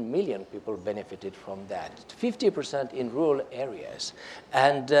 9.7 million people benefited from that, 50% in rural areas,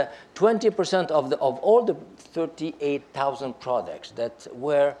 and 20% of all the 38,000 projects that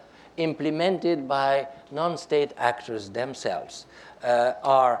were implemented by non-state actors themselves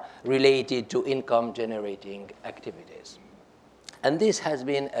are related to income-generating activities. And this has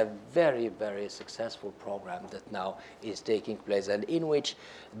been a very, very successful program that now is taking place, and in which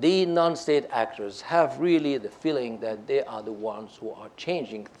the non-state actors have really the feeling that they are the ones who are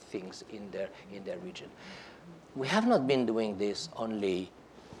changing things in their region. We have not been doing this only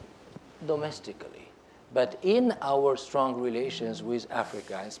domestically. But in our strong relations with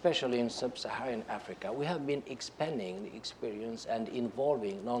Africa, especially in sub-Saharan Africa, we have been expanding the experience and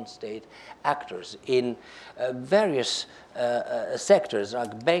involving non-state actors in various sectors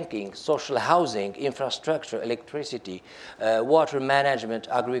like banking, social housing, infrastructure, electricity, water management,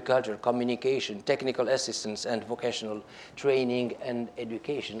 agriculture, communication, technical assistance, and vocational training and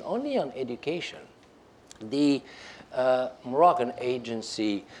education. Only on education, the Moroccan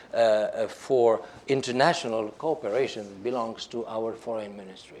Agency for International Cooperation belongs to our foreign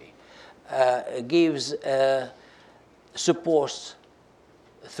ministry, gives supports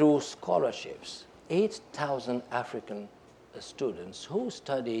through scholarships 8,000 African students who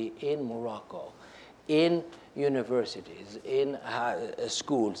study in Morocco, in universities, in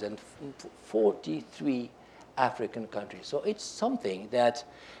schools, and 43 African countries. So it's something that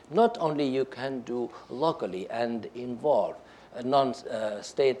not only you can do locally and involve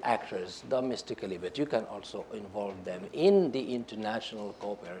non-state actors domestically, but you can also involve them in the international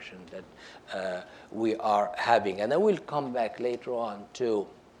cooperation that we are having. And I will come back later on to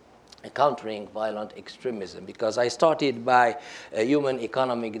countering violent extremism, because I started by human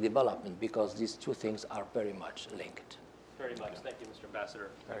economic development, because these two things are very much linked. Very much. Thank you, Mr. Ambassador.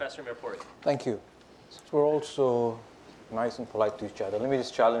 Ambassador Mirpuri. Thank you. Since we're also nice and polite to each other, let me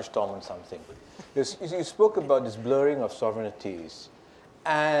just challenge Tom on something. You spoke about this blurring of sovereignties.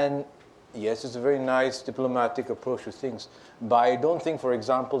 And yes, it's a very nice diplomatic approach to things. But I don't think, for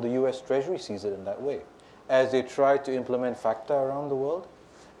example, the US Treasury sees it in that way. As they try to implement FACTA around the world,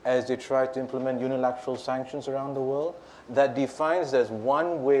 as they try to implement unilateral sanctions around the world, that defines as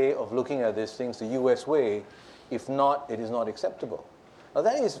one way of looking at these things, the US way. If not, it is not acceptable. Now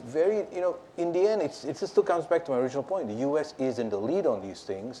that is very, in the end, it still comes back to my original point. The US is in the lead on these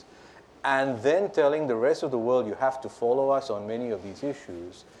things, and then telling the rest of the world you have to follow us on many of these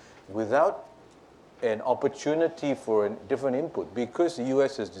issues without an opportunity for a different input, because the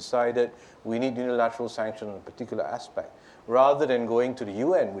US has decided we need unilateral sanction on a particular aspect, rather than going to the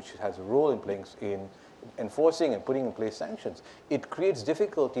UN, which has a role in playing in enforcing and putting in place sanctions. It creates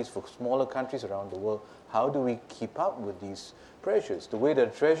difficulties for smaller countries around the world. How do we keep up with these pressures? The way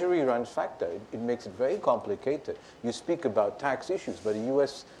that Treasury runs FACTA, it makes it very complicated. You speak about tax issues, but the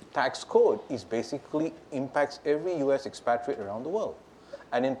US tax code basically impacts every US expatriate around the world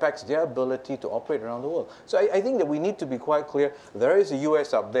and impacts their ability to operate around the world. So I think that we need to be quite clear. There is the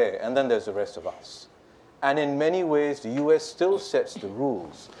US up there, and then there's the rest of us. And in many ways, the US still sets the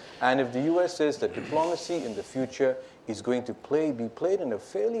rules. And if the US says that diplomacy in the future is going to be played in a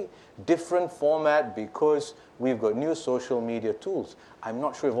fairly different format because we've got new social media tools, I'm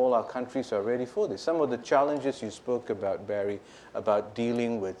not sure if all our countries are ready for this. Some of the challenges you spoke about, Barry, about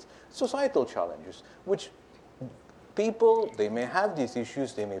dealing with societal challenges, which people, they may have these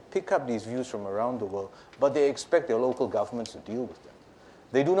issues, they may pick up these views from around the world, but they expect their local governments to deal with them.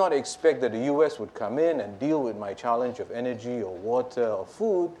 They do not expect that the US would come in and deal with my challenge of energy or water or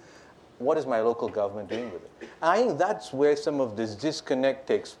food. What is my local government doing with it? And I think that's where some of this disconnect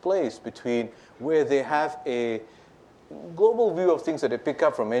takes place between where they have a global view of things that they pick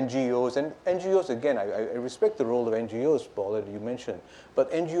up from NGOs. And NGOs, again, I respect the role of NGOs, Paul, that you mentioned,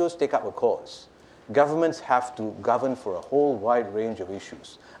 but NGOs take up a cause. Governments have to govern for a whole wide range of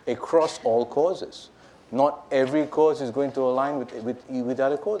issues across all causes. Not every cause is going to align with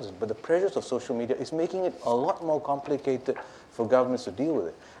other causes, but the pressures of social media is making it a lot more complicated for governments to deal with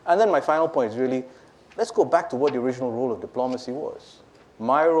it. And then my final point is really, let's go back to what the original role of diplomacy was.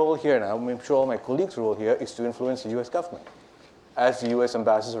 My role here, and I'm sure all my colleagues' role here, is to influence the US government, as the US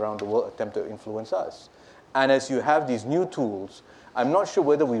ambassadors around the world attempt to influence us. And as you have these new tools, I'm not sure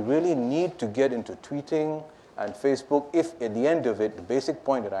whether we really need to get into tweeting and Facebook if at the end of it, the basic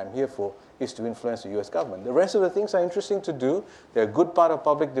point that I'm here for is to influence the US government. The rest of the things are interesting to do. They're a good part of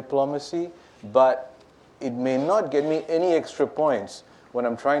public diplomacy, but it may not get me any extra points when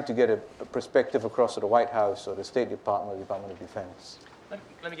I'm trying to get a perspective across to the White House or the State Department or the Department of Defense.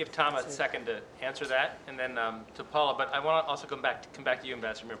 Let me give Tom a second to answer that, and then to Paula. But I want to also come back to you,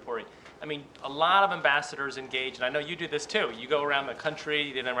 Ambassador Mirpuri. I mean, a lot of ambassadors engage, and I know you do this too. You go around the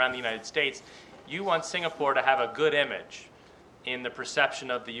country and around the United States. You want Singapore to have a good image in the perception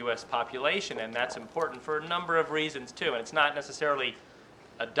of the U.S. population, and that's important for a number of reasons too. And it's not necessarily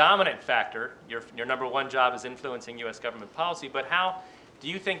a dominant factor. Your number one job is influencing U.S. government policy, but how do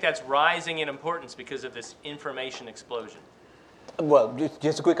you think that's rising in importance because of this information explosion? Well,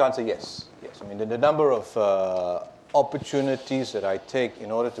 just a quick answer, yes. Yes, I mean, the number of opportunities that I take in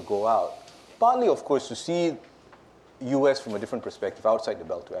order to go out, partly, of course, to see U.S. from a different perspective outside the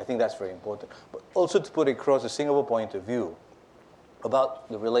Beltway. I think that's very important. But also to put across a Singapore point of view about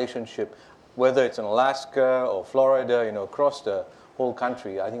the relationship. whether it's in Alaska or Florida, across the whole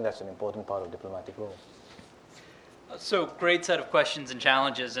country. I think that's an important part of diplomatic role. So great set of questions and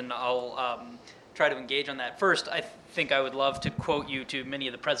challenges, and I'll try to engage on that. First, I think I would love to quote you to many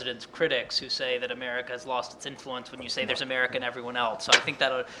of the president's critics who say that America has lost its influence when you say there's America and everyone else. So I think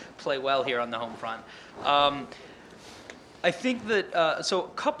that'll play well here on the home front. I think that, so a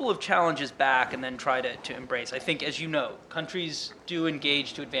couple of challenges back and then try to embrace. I think, as you know, countries do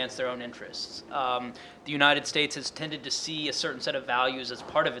engage to advance their own interests. The United States has tended to see a certain set of values as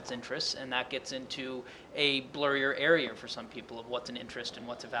part of its interests, and that gets into a blurrier area for some people of what's an interest and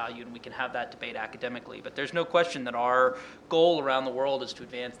what's a value, and we can have that debate academically. But there's no question that our goal around the world is to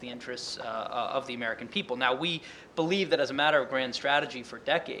advance the interests of the American people. Now, we believe that as a matter of grand strategy for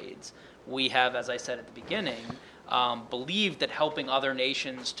decades, we have, as I said at the beginning, believed that helping other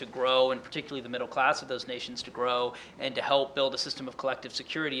nations to grow, and particularly the middle class of those nations to grow, and to help build a system of collective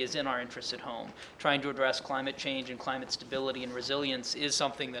security is in our interests at home. Trying to address climate change and climate stability and resilience is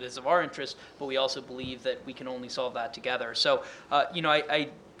something that is of our interest, but we also believe that we can only solve that together. So, I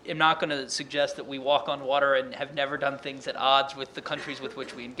am not going to suggest that we walk on water and have never done things at odds with the countries with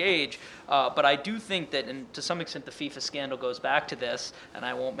which we engage, but I do think that, and to some extent the FIFA scandal goes back to this, and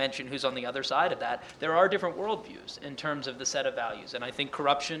I won't mention who's on the other side of that, there are different worldviews in terms of the set of values. And I think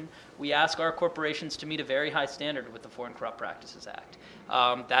corruption, we ask our corporations to meet a very high standard with the Foreign Corrupt Practices Act.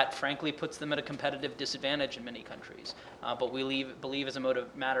 That frankly puts them at a competitive disadvantage in many countries, but we believe as a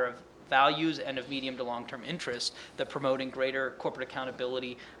matter of values and of medium to long-term interest that promoting greater corporate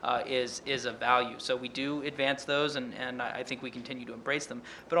accountability is a value. So we do advance those, and I think we continue to embrace them.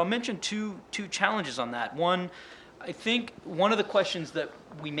 But I'll mention two challenges on that. One, I think one of the questions that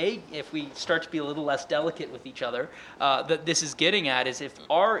we may, if we start to be a little less delicate with each other, that this is getting at is if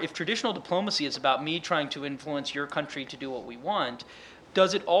traditional diplomacy is about me trying to influence your country to do what we want,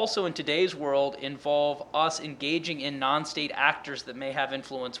 does it also in today's world involve us engaging in non-state actors that may have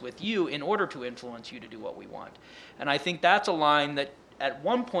influence with you in order to influence you to do what we want? And I think that's a line that at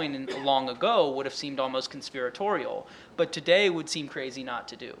one point long ago would have seemed almost conspiratorial, but today would seem crazy not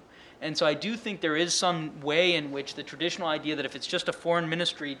to do. And so I do think there is some way in which the traditional idea that if it's just a foreign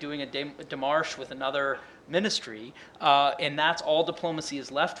ministry doing a démarche with another ministry, and that's all diplomacy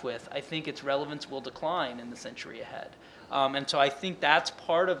is left with, I think its relevance will decline in the century ahead. And so I think that's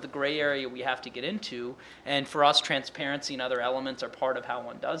part of the gray area we have to get into. And for us, transparency and other elements are part of how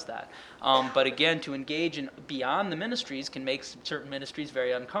one does that. But again, to engage in beyond the ministries can make certain ministries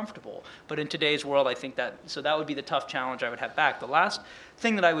very uncomfortable. But in today's world, I think that would be the tough challenge I would have back. The last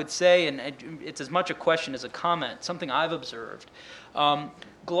thing that I would say, and it's as much a question as a comment, something I've observed.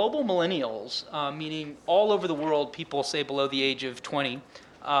 Global millennials, meaning all over the world, people say below the age of 20,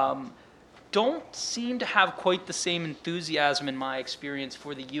 don't seem to have quite the same enthusiasm in my experience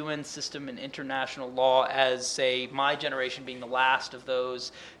for the UN system and international law as, say, my generation being the last of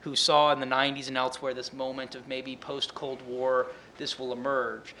those who saw in the 90s and elsewhere this moment of maybe post-Cold War this will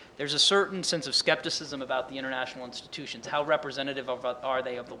emerge. There's a certain sense of skepticism about the international institutions. How representative are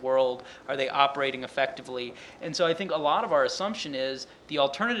they of the world? Are they operating effectively? And so I think a lot of our assumption is the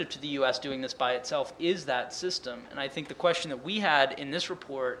alternative to the U.S. doing this by itself is that system. And I think the question that we had in this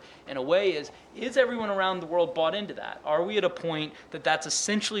report, in a way, is everyone around the world bought into that? Are we at a point that that's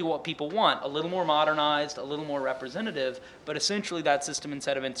essentially what people want? A little more modernized, a little more representative, but essentially that system and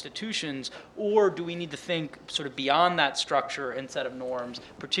set of institutions? Or do we need to think sort of beyond that structure and set of norms,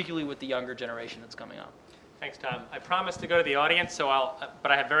 particularly with the younger generation that's coming up? Thanks, Tom. I promised to go to the audience,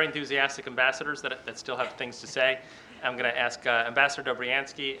 but I have very enthusiastic ambassadors that still have things to say. I'm going to ask Ambassador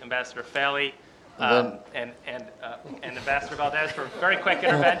Dobriansky, Ambassador Faley, and Ambassador Valdez for very quick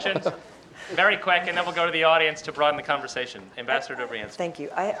interventions. Very quick, and then we'll go to the audience to broaden the conversation. Ambassador Dobriansky. Thank you.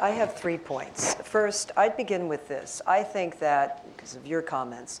 I have 3 points. First, I'd begin with this. I think that, because of your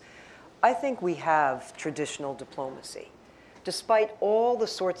comments, I think we have traditional diplomacy, despite all the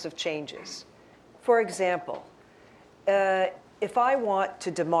sorts of changes. For example, if I want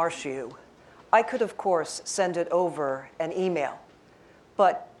to démarche you, I could, of course, send it over an email.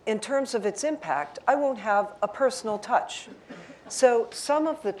 But in terms of its impact, I won't have a personal touch. So some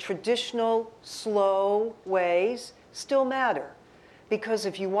of the traditional, slow ways still matter. Because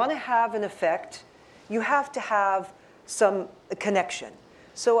if you want to have an effect, you have to have some connection.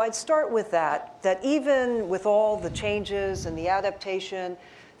 So I'd start with that even with all the changes and the adaptation,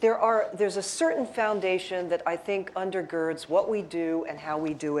 there's a certain foundation that I think undergirds what we do and how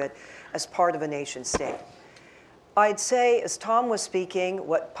we do it as part of a nation state. I'd say, as Tom was speaking,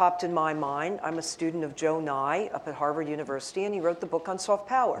 what popped in my mind, I'm a student of Joe Nye up at Harvard University, and he wrote the book on soft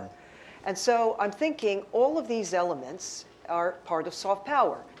power. And so I'm thinking all of these elements are part of soft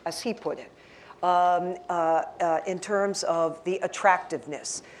power, as he put it. in terms of the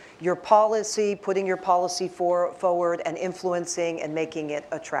attractiveness. Your policy, putting your policy forward and influencing and making it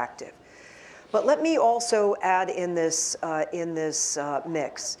attractive. But let me also add in this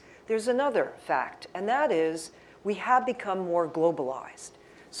mix, there's another fact, and that is we have become more globalized.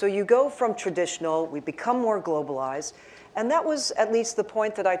 So you go from traditional, we become more globalized, and that was at least the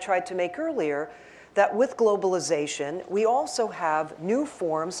point that I tried to make earlier, that with globalization, we also have new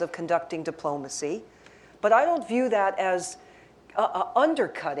forms of conducting diplomacy, but I don't view that as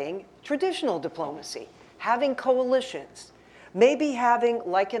undercutting traditional diplomacy, having coalitions, maybe having,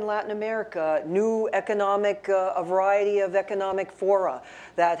 like in Latin America, new economic, a variety of economic fora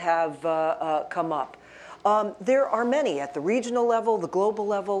that have come up. There are many at the regional level, the global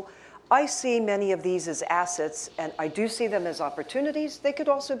level. I see many of these as assets, and I do see them as opportunities. They could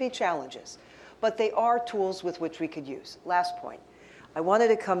also be challenges, but they are tools with which we could use. Last point. I wanted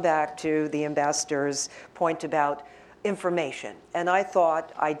to come back to the ambassador's point about information. And I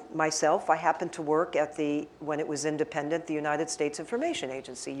thought, I happened to work at when it was independent, the United States Information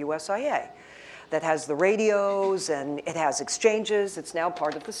Agency, USIA, that has the radios and it has exchanges. It's now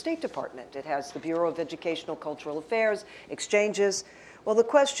part of the State Department. It has the Bureau of Educational Cultural Affairs, exchanges. Well, the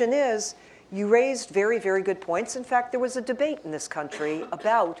question is, you raised very, very good points. In fact, there was a debate in this country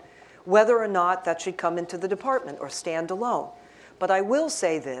about whether or not that should come into the department or stand alone. But I will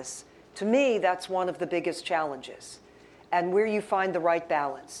say this, to me, that's one of the biggest challenges, and where you find the right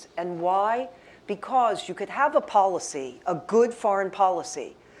balance. And why? Because you could have a policy, a good foreign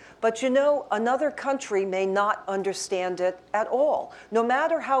policy, but you know, another country may not understand it at all, no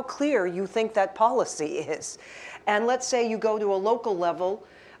matter how clear you think that policy is. And let's say you go to a local level,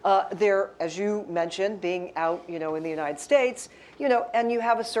 there, as you mentioned, being out, in the United States, and you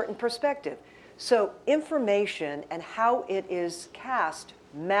have a certain perspective. So information and how it is cast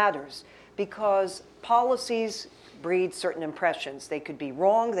matters, because policies breed certain impressions. They could be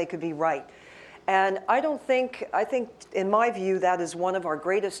wrong, they could be right. And I think in my view, that is one of our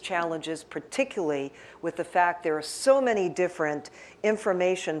greatest challenges, particularly with the fact there are so many different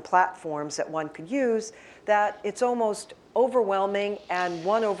information platforms that one could use that it's almost overwhelming and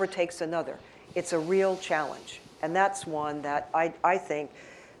one overtakes another. It's a real challenge. And that's one that I think,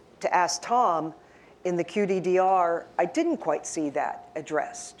 to ask Tom, in the QDDR, I didn't quite see that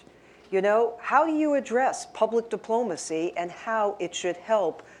addressed. How do you address public diplomacy and how it should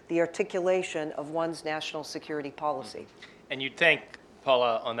help the articulation of one's national security policy? And you'd think,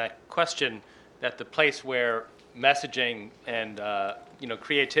 Paula, on that question, that the place where messaging and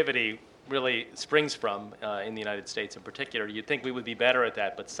creativity really springs from in the United States in particular, you'd think we would be better at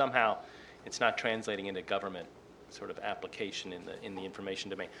that, but somehow it's not translating into government sort of application in the information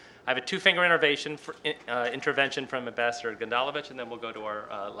domain. I have a two-finger intervention from Ambassador Gandalovich, and then we'll go to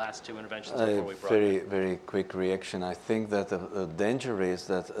our last two interventions before we broaden. Very, very quick reaction. I think that the danger is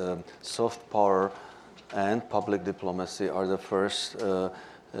that soft power and public diplomacy are the first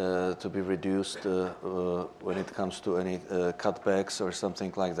to be reduced when it comes to any cutbacks or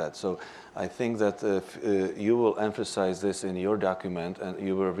something like that. So I think that if you will emphasize this in your document and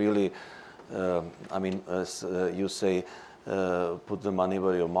you will really as you say, put the money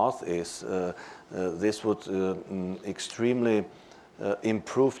where your mouth is, this would extremely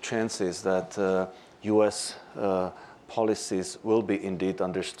improve chances that U.S. policies will be indeed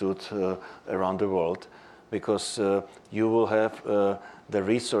understood around the world, because you will have the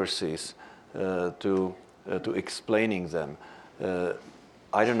resources to explaining them.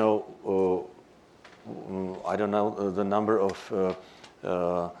 I don't know the number of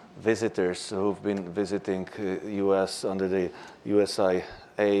visitors who've been visiting U.S. under the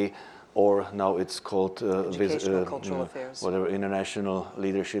USIA, or now it's called Educational Cultural Affairs, whatever, International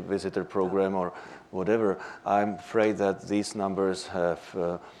Leadership Visitor Program or whatever. I'm afraid that these numbers have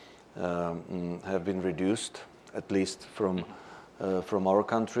been reduced, at least from our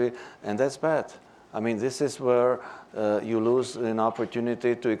country, and that's bad. I mean, this is where you lose an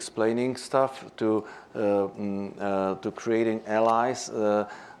opportunity to explaining stuff, to creating allies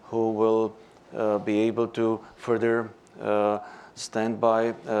who will be able to further stand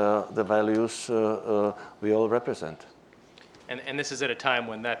by the values we all represent. And this is at a time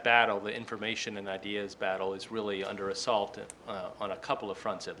when that battle, the information and ideas battle, is really under assault on a couple of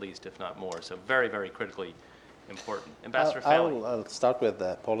fronts at least, if not more. So very, very critically important. Ambassador Faley. I'll start with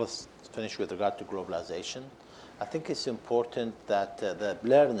Paula's finish with regard to globalization. I think it's important that the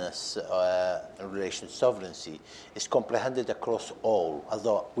blurriness in relation to sovereignty is comprehended across all,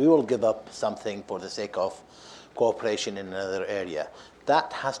 although we will give up something for the sake of cooperation in another area.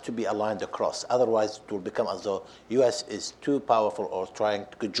 That has to be aligned across. Otherwise, it will become as though U.S. is too powerful or trying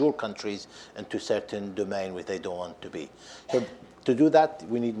to cajole countries into certain domain where they don't want to be. So to do that,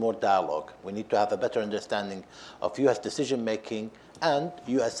 we need more dialogue. We need to have a better understanding of U.S. decision-making and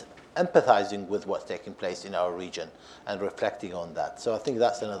U.S. empathizing with what's taking place in our region and reflecting on that. So I think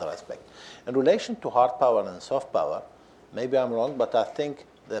that's another aspect. In relation to hard power and soft power, maybe I'm wrong, but I think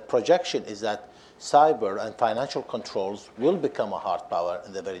the projection is that cyber and financial controls will become a hard power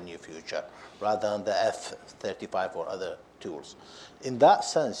in the very near future, rather than the F-35 or other tools. In that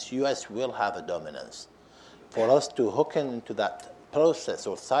sense, U.S. will have a dominance. For us to hook into that process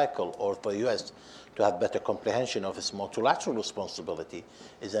or cycle, or for U.S. to have better comprehension of its multilateral responsibility,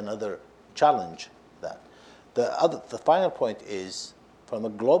 is another challenge. That the final point is, from a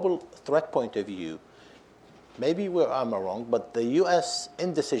global threat point of view, maybe I'm wrong, but the U.S.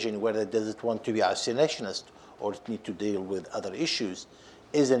 indecision whether does it want to be isolationist or it need to deal with other issues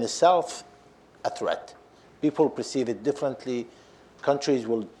is in itself a threat. People perceive it differently. Countries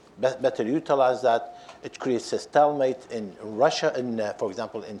will better utilize that. It creates a stalemate in Russia, for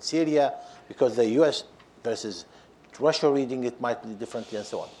example, in Syria, because the U.S. versus Russia reading it might be differently and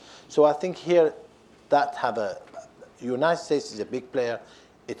so on. So I think here that United States is a big player.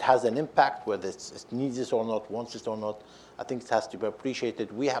 It has an impact, whether it needs it or not, wants it or not. I think it has to be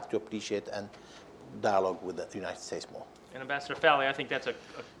appreciated. We have to appreciate and dialogue with the United States more. And Ambassador Fowley, I think that's a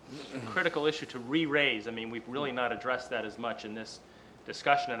critical issue to re-raise. I mean, we've really not addressed that as much in this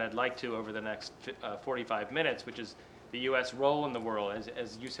discussion, and I'd like to over the next 45 minutes, which is the U.S. role in the world.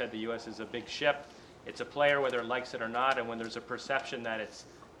 As you said, the U.S. is a big ship. It's a player whether it likes it or not, and when there's a perception that it's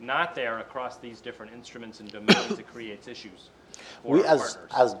not there across these different instruments and domains, it creates issues. We,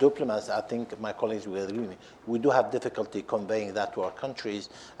 as diplomats, I think my colleagues will agree with me, we do have difficulty conveying that to our countries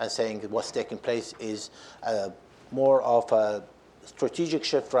and saying what's taking place is more of a strategic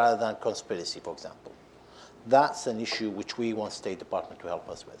shift rather than conspiracy, for example. That's an issue which we want State Department to help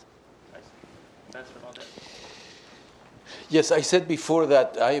us with. Yes, I said before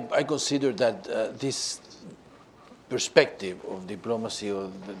that I consider that this perspective of diplomacy, or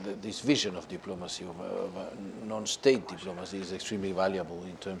this vision of diplomacy, of non-state diplomacy, is extremely valuable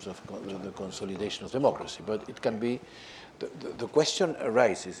in terms of the consolidation of democracy. But it can be, the question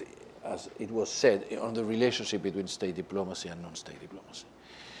arises, as it was said, on the relationship between state diplomacy and non-state diplomacy.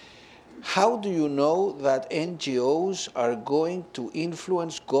 How do you know that NGOs are going to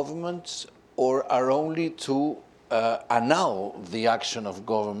influence governments or are only to annul the action of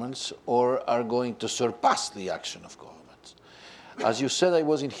governments or are going to surpass the action of governments? As you said, I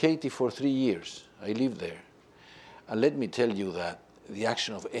was in Haiti for 3 years. I lived there. And let me tell you that the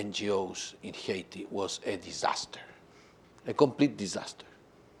action of NGOs in Haiti was a disaster, a complete disaster,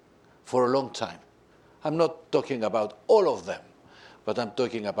 for a long time. I'm not talking about all of them, but I'm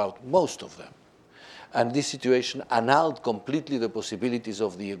talking about most of them. And this situation annulled completely the possibilities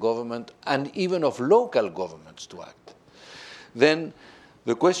of the government and even of local governments to act. Then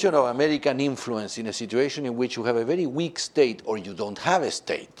the question of American influence in a situation in which you have a very weak state or you don't have a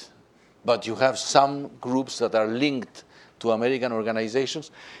state, but you have some groups that are linked to American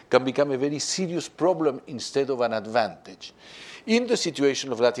organizations, can become a very serious problem instead of an advantage. In the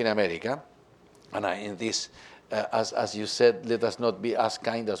situation of Latin America, and in this, as you said, let us not be as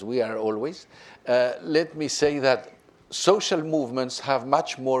kind as we are always. Let me say that social movements have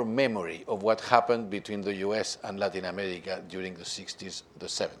much more memory of what happened between the US and Latin America during the 60s, the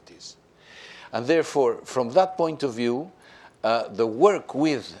 70s. And therefore, from that point of view, the work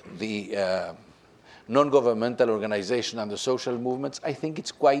with the non-governmental organization and the social movements, I think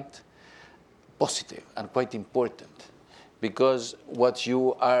it's quite positive and quite important, because what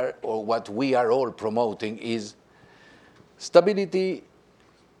you are, or what we are all promoting, is stability,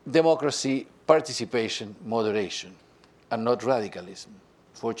 democracy, participation, moderation, and not radicalism.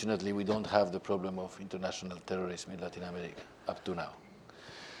 Fortunately, we don't have the problem of international terrorism in Latin America up to now.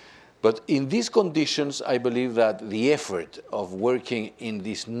 But in these conditions, I believe that the effort of working in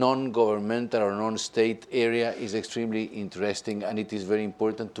this non-governmental or non-state area is extremely interesting, and it is very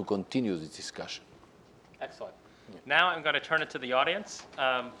important to continue this discussion. Excellent. Now I'm going to turn it to the audience,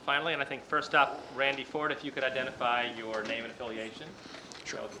 finally, and I think first up, Randy Ford, if you could identify your name and affiliation.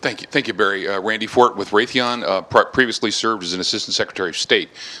 Sure. Thank you, Barry. Randy Fort with Raytheon, previously served as an Assistant Secretary of State,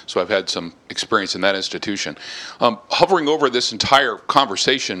 so I've had some experience in that institution. Hovering over this entire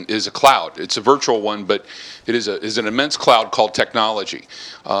conversation is a cloud. It's a virtual one, but it is an immense cloud called technology.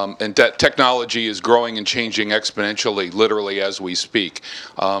 And that technology is growing and changing exponentially, literally, as we speak.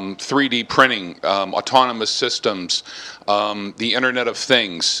 3D printing, autonomous systems, the Internet of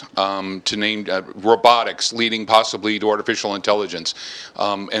Things, to name robotics leading possibly to artificial intelligence,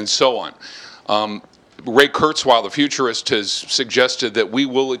 and so on. Ray Kurzweil, the futurist, has suggested that we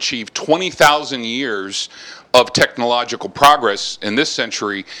will achieve 20,000 years of technological progress in this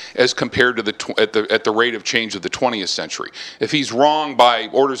century as compared to at the rate of change of the 20th century. If he's wrong by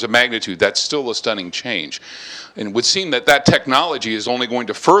orders of magnitude, that's still a stunning change. And it would seem that that technology is only going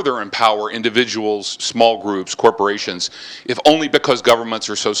to further empower individuals, small groups, corporations, if only because governments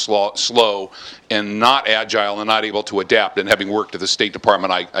are so slow and not agile and not able to adapt. And having worked at the State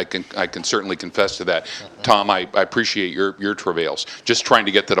Department, I can certainly confess to that. Tom, I appreciate your travails. Just trying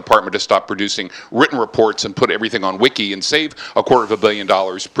to get the department to stop producing written reports and put everything on Wiki and save $250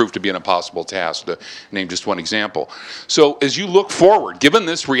 million proved to be an impossible task, to name just one example. So as you look forward, given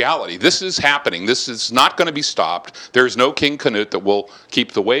this reality, this is happening, this is not going to be stopped, there's no King Canute that will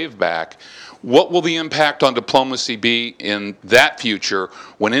keep the wave back. What will the impact on diplomacy be in that future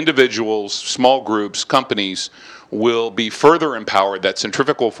when individuals, small groups, companies will be further empowered, that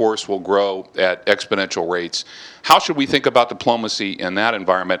centrifugal force will grow at exponential rates? How should we think about diplomacy in that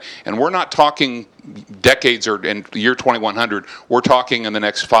environment? And we're not talking decades or in the year 2100, we're talking in the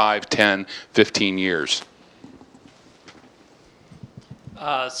next 5, 10, 15 years.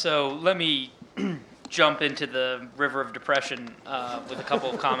 So let me jump into the river of depression with a couple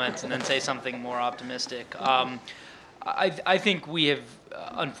of comments and then say something more optimistic. I think we have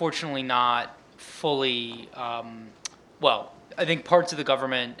unfortunately not fully, I think parts of the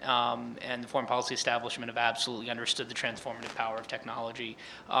government and the foreign policy establishment have absolutely understood the transformative power of technology.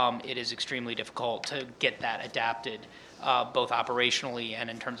 It is extremely difficult to get that adapted, both operationally and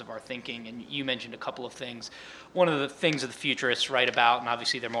in terms of our thinking. And you mentioned a couple of things. One of the things that the futurists write about, and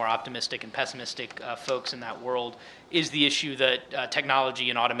obviously they're more optimistic and pessimistic folks in that world, is the issue that technology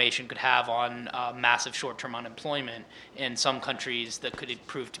and automation could have on massive short-term unemployment in some countries that could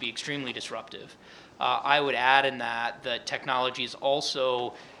prove to be extremely disruptive. I would add in that technology is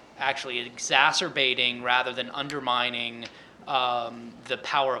also actually exacerbating rather than undermining the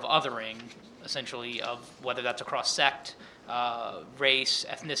power of othering, essentially, of whether that's across sect, race,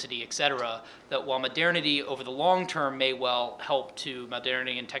 ethnicity, etc., that while modernity over the long term may well help to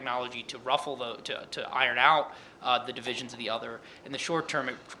modernity and technology to ruffle to iron out the divisions of the other, in the short term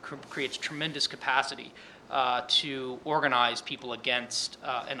it creates tremendous capacity to organize people against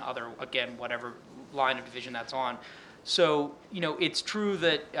an other, again, whatever line of division that's on. So, it's true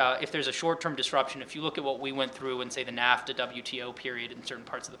that if there's a short-term disruption, if you look at what we went through in, say, the NAFTA WTO period in certain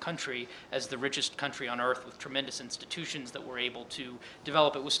parts of the country, as the richest country on earth with tremendous institutions that were able to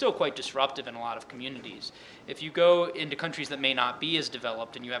develop, it was still quite disruptive in a lot of communities. If you go into countries that may not be as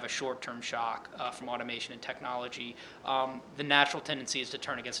developed and you have a short-term shock from automation and technology, the natural tendency is to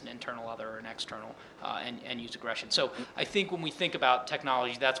turn against an internal other or an external and use aggression. So I think when we think about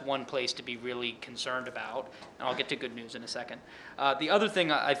technology, that's one place to be really concerned about. And I'll get to good news in a second. The other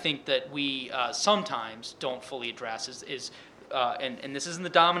thing I think that we sometimes don't fully address is and this isn't the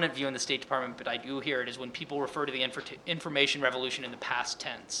dominant view in the State Department, but I do hear it, is when people refer to the information revolution in the past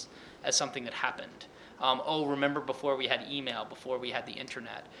tense as something that happened. Remember before we had email, before we had the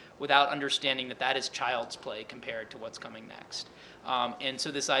internet, without understanding that that is child's play compared to what's coming next. And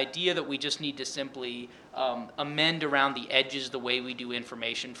so this idea that we just need to simply amend around the edges the way we do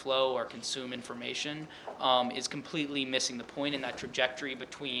information flow or consume information is completely missing the point in that trajectory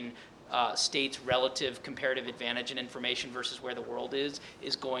between states' relative comparative advantage in information versus where the world is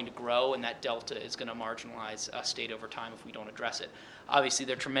going to grow, and that delta is going to marginalize a state over time if we don't address it. Obviously,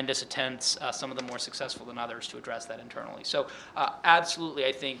 there are tremendous attempts, some of them more successful than others, to address that internally. So absolutely,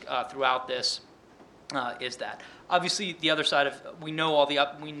 I think throughout this is that. Obviously, the other side of, we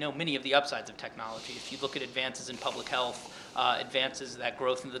know many of the upsides of technology. If you look at advances in public health, advances, that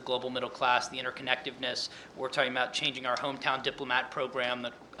growth in the global middle class, the interconnectedness, we're talking about changing our hometown diplomat program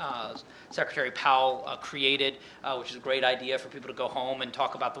that Secretary Powell created, which is a great idea for people to go home and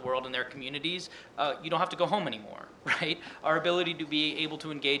talk about the world in their communities. You don't have to go home anymore, right? Our ability to be able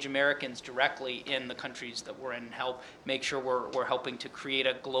to engage Americans directly in the countries that we're in and help make sure we're helping to create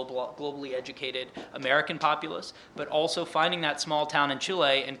a globally educated American populace, but also finding that small town in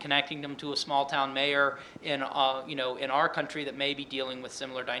Chile and connecting them to a small town mayor in our country that may be dealing with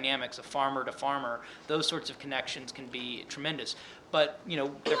similar dynamics, a farmer to farmer. Those sorts of connections can be tremendous. But they're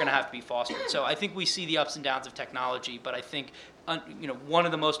going to have to be fostered. So I think we see the ups and downs of technology, but I think one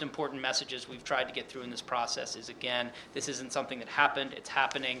of the most important messages we've tried to get through in this process is, again, this isn't something that happened, it's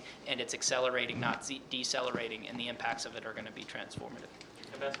happening, and it's accelerating, not decelerating, and the impacts of it are going to be transformative.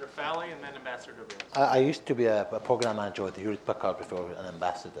 Ambassador Fowley and then Ambassador Rios. I used to be a program manager with Hewlett Packard before an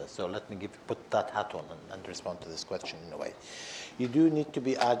ambassador, so let me put that hat on and respond to this question in a way. You do need to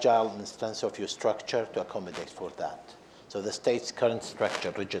be agile in the sense of your structure to accommodate for that. So the state's current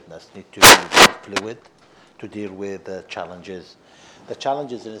structure, rigidness, need to be more fluid to deal with the challenges. The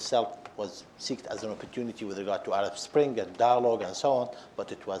challenges in itself was seen as an opportunity with regard to Arab Spring and dialogue and so on,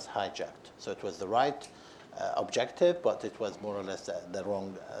 but it was hijacked. So it was the right objective, but it was more or less the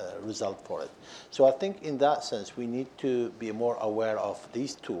wrong result for it. So I think in that sense, we need to be more aware of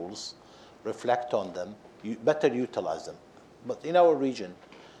these tools, reflect on them, better utilize them. But in our region,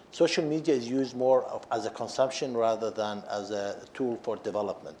 social media is used more as a consumption rather than as a tool for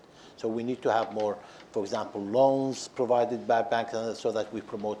development. So we need to have more, for example, loans provided by banks so that we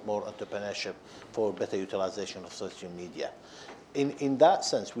promote more entrepreneurship for better utilization of social media. In that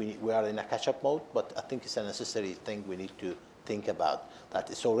sense, we are in a catch-up mode, but I think it's a necessary thing we need to think about, that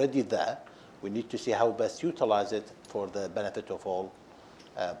it's already there. We need to see how best utilize it for the benefit of all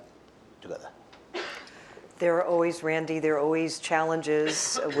together. There are always, Randy, there are always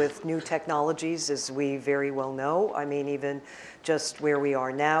challenges with new technologies, as we very well know. I mean, even just where we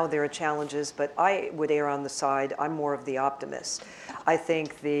are now, there are challenges, but I would err on the side, I'm more of the optimist. I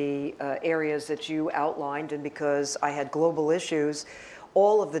think the areas that you outlined, and because I had global issues,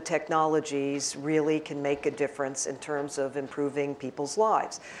 all of the technologies really can make a difference in terms of improving people's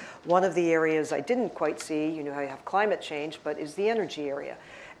lives. One of the areas I didn't quite see, you know, I have climate change, but is the energy area.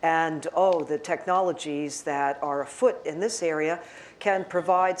 And, the technologies that are afoot in this area can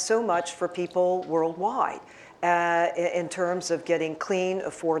provide so much for people worldwide in terms of getting clean,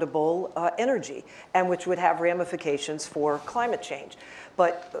 affordable energy, and which would have ramifications for climate change.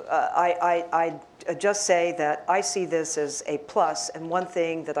 But I just say that I see this as a plus, and one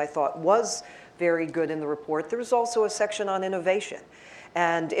thing that I thought was very good in the report, there was also a section on innovation.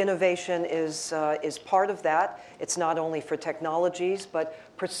 And innovation is part of that. It's not only for technologies, but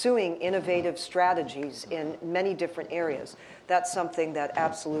pursuing innovative strategies in many different areas. That's something that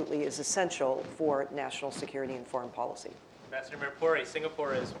absolutely is essential for national security and foreign policy. Ambassador Mirpuri,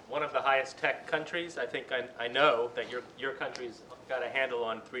 Singapore is one of the highest tech countries. I think I know that your country's got a handle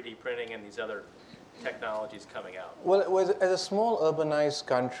on 3D printing and these other technologies coming out. Well, as a small urbanized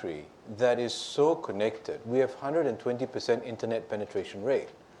country that is so connected, we have 120% internet penetration rate.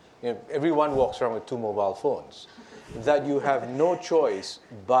 You know, everyone walks around with 2 mobile phones. That you have no choice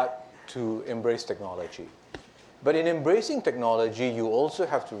but to embrace technology. But in embracing technology, you also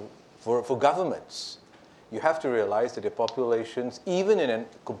have to, for governments, you have to realize that the populations, even in a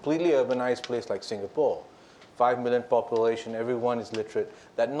completely urbanized place like Singapore, 5 million population, everyone is literate,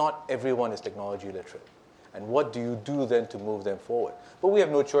 that not everyone is technology literate. And what do you do then to move them forward? But we have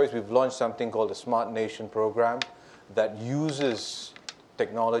no choice. We've launched something called the Smart Nation program that uses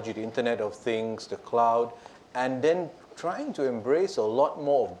technology, the Internet of Things, the cloud, and then trying to embrace a lot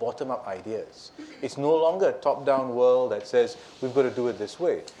more of bottom-up ideas. It's no longer a top-down world that says, we've got to do it this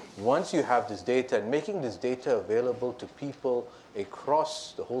way. Once you have this data, and making this data available to people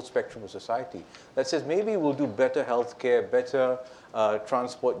across the whole spectrum of society, that says maybe we'll do better healthcare, better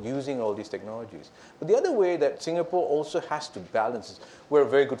transport using all these technologies. But the other way that Singapore also has to balance is, we're a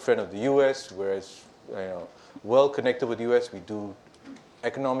very good friend of the US, whereas well connected with the US, we do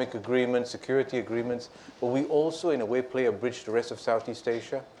economic agreements, security agreements, but we also, in a way, play a bridge to the rest of Southeast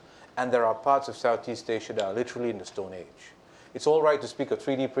Asia. And there are parts of Southeast Asia that are literally in the Stone Age. It's all right to speak of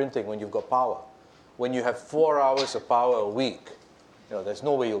 3D printing when you've got power. When you have 4 hours of power a week, there's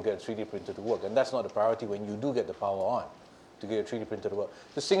no way you'll get a 3D printer to work. And that's not a priority when you do get the power on to get a 3D printer to work.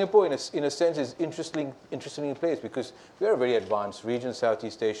 So Singapore, in a sense, is interestingly placed because we are a very advanced region,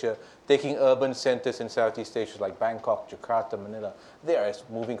 Southeast Asia, taking urban centers in Southeast Asia like Bangkok, Jakarta, Manila. They are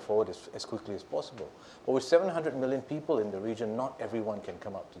moving forward as quickly as possible. But with 700 million people in the region, not everyone can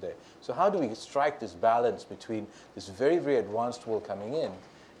come up today. So how do we strike this balance between this very, very advanced world coming in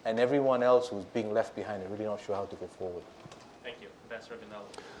and everyone else who's being left behind and really not sure how to go forward? Thank you. Ambassador Aguinaldo.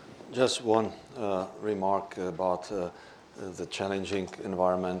 Just one remark about the challenging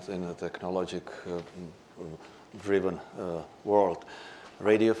environment in a technology-driven world.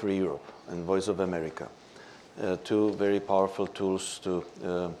 Radio Free Europe and Voice of America, 2 very powerful tools to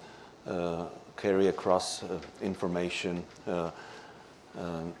carry across information, to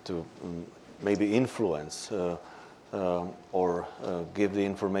maybe influence or give the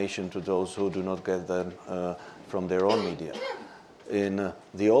information to those who do not get them from their own media. In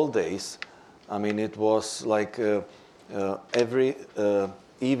the old days, I mean, it was like every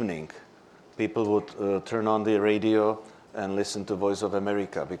evening, people would turn on the radio and listen to Voice of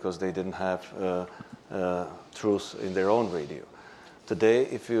America because they didn't have truth in their own radio. today,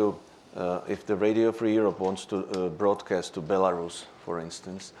 if the Radio Free Europe wants to broadcast to Belarus, for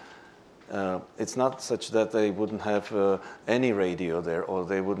instance, it's not such that they wouldn't have any radio there, or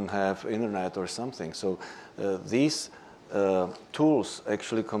they wouldn't have internet or something. So these tools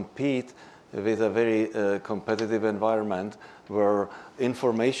actually compete with a very competitive environment where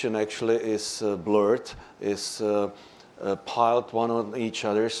information actually is blurred, is piled one on each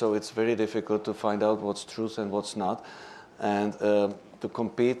other, so it's very difficult to find out what's truth and what's not. And to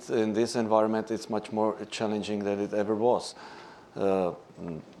compete in this environment, it's much more challenging than it ever was.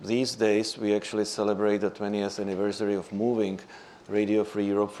 These days, we actually celebrate the 20th anniversary of moving Radio Free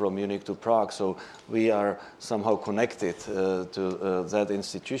Europe from Munich to Prague, so we are somehow connected to that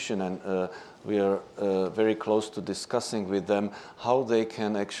institution, and we are very close to discussing with them how they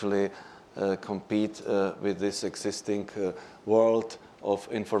can actually compete with this existing world of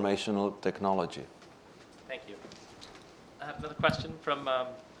informational technology. Thank you. I have another question from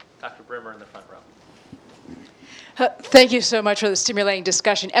Dr. Brimmer in the front row. Thank you so much for the stimulating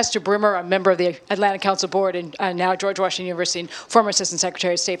discussion. Esther Brimmer, a member of the Atlantic Council Board and now George Washington University and former Assistant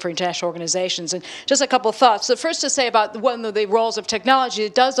Secretary of State for International Organizations. And just a couple of thoughts. The first to say about one of the roles of technology,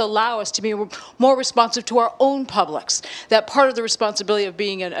 it does allow us to be more responsive to our own publics. That part of the responsibility of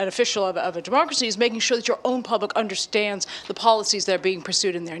being an official of a democracy is making sure that your own public understands the policies that are being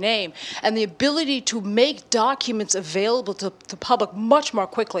pursued in their name. And the ability to make documents available to the public much more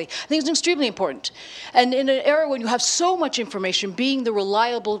quickly, I think is extremely important. And in an era when you have so much information, being the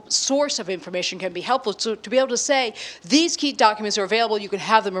reliable source of information can be helpful. So to be able to say, these key documents are available, you can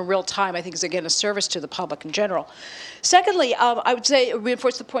have them in real time, I think is, again, a service to the public in general. Secondly, I would say,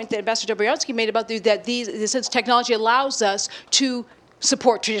 reinforce the point that Ambassador Dobriansky made about since technology allows us to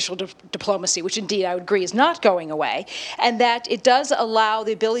support traditional diplomacy, which indeed I would agree is not going away, and that it does allow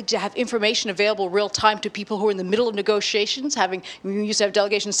the ability to have information available real time to people who are in the middle of negotiations. We used to have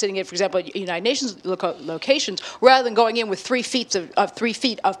delegations sitting at, for example, at United Nations locations, rather than going in with 3 feet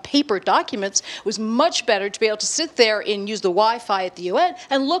of paper documents. It was much better to be able to sit there and use the Wi-Fi at the UN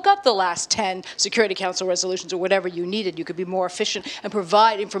and look up the last 10 Security Council resolutions or whatever you needed. You could be more efficient and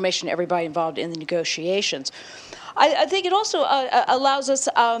provide information to everybody involved in the negotiations. I think it also allows us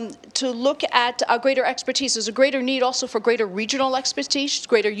to look at greater expertise. There's a greater need also for greater regional expertise,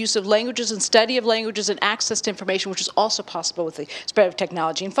 greater use of languages and study of languages and access to information, which is also possible with the spread of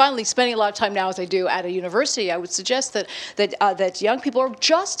technology. And finally, spending a lot of time now, as I do at a university, I would suggest that young people are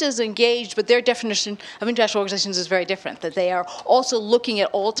just as engaged, but their definition of international organizations is very different, that they are also looking at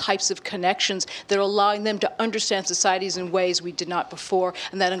all types of connections that are allowing them to understand societies in ways we did not before,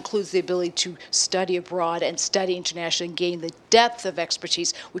 and that includes the ability to study abroad and study internationally and gain the depth of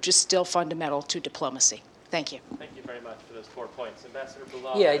expertise, which is still fundamental to diplomacy. Thank you. Thank you very much for those 4 points. Ambassador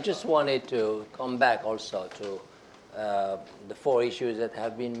Bilal. Yeah, I just wanted to come back also to the 4 issues that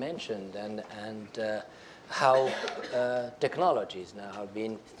have been mentioned and how technologies now have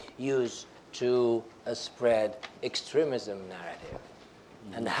been used to spread extremism narrative.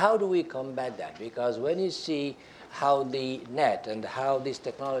 And how do we combat that? Because when you see how the net and how these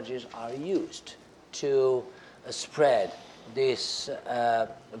technologies are used to spread this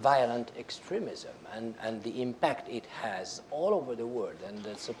violent extremism and the impact it has all over the world, and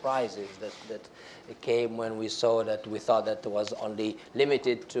the surprises that came when we saw that we thought that it was only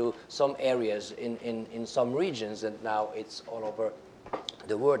limited to some areas in some regions, and now it's all over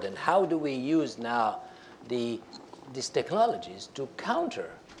the world. And how do we use now these technologies to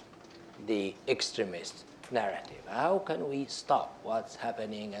counter the extremist narrative? How can we stop what's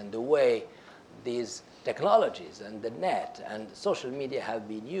happening and the way these technologies and the net and social media have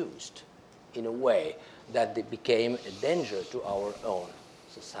been used in a way that they became a danger to our own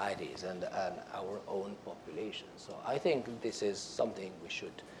societies and our own population? So I think this is something we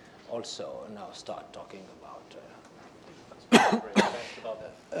should also now start talking about.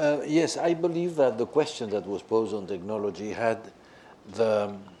 Yes, I believe that the question that was posed on technology had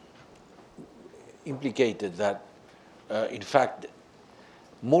implicated that, in fact,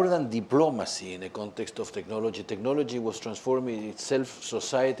 more than diplomacy in the context of technology, technology was transforming itself,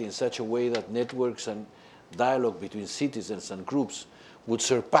 society, in such a way that networks and dialogue between citizens and groups would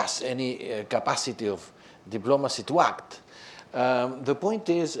surpass any capacity of diplomacy to act. The point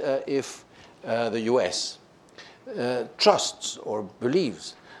is, if the US trusts or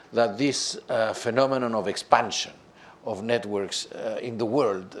believes that this phenomenon of expansion of networks in the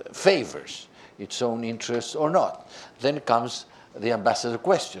world favors its own interests or not, then comes the ambassador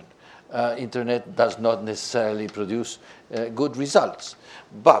question. Internet does not necessarily produce good results.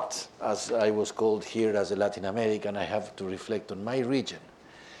 But as I was called here as a Latin American, I have to reflect on my region.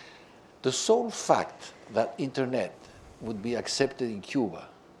 The sole fact that Internet would be accepted in Cuba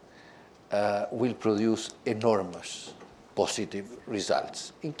will produce enormous positive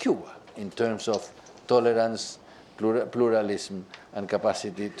results in Cuba in terms of tolerance, pluralism, and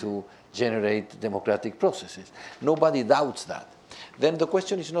capacity to generate democratic processes. Nobody doubts that. Then the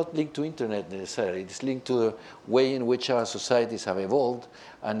question is not linked to internet necessarily. It's linked to the way in which our societies have evolved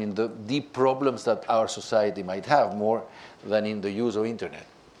and in the deep problems that our society might have more than in the use of internet.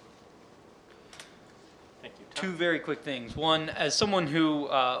 Two very quick things. One, as someone who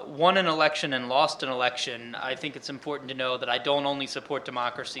won an election and lost an election, I think it's important to know that I don't only support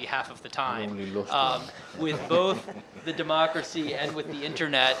democracy half of the time. With both the democracy and with the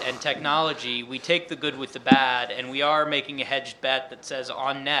internet and technology, we take the good with the bad, and we are making a hedged bet that says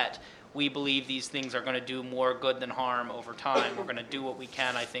on net, we believe these things are going to do more good than harm over time. We're going to do what we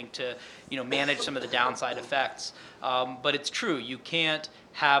can, I think, to manage some of the downside effects. But it's true, you can't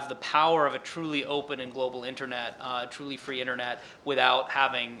have the power of a truly open and global internet, truly free internet, without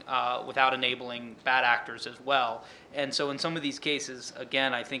enabling bad actors as well. And so in some of these cases,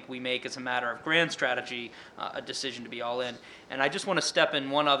 again, I think we make, as a matter of grand strategy, a decision to be all in. And I just want to step in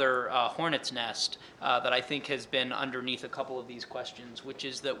one other hornet's nest that I think has been underneath a couple of these questions, which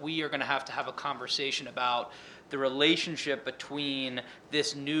is that we are going to have a conversation about the relationship between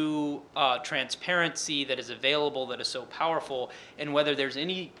this new transparency that is available, that is so powerful, and whether there's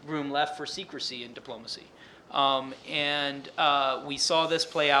any room left for secrecy in diplomacy. We saw this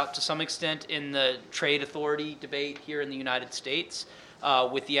play out to some extent in the trade authority debate here in the United States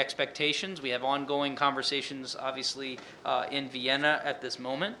with the expectations. We have ongoing conversations, obviously, in Vienna at this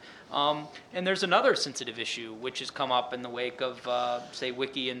moment. And there's another sensitive issue which has come up in the wake of, say,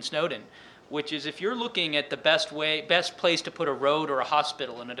 Wiki and Snowden, which is if you're looking at the best place to put a road or a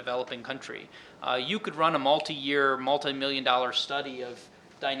hospital in a developing country, you could run a multi-year, multi-million-dollar study of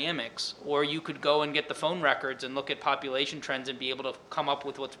dynamics, or you could go and get the phone records and look at population trends and be able to come up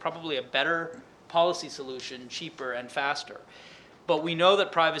with what's probably a better policy solution, cheaper and faster. But we know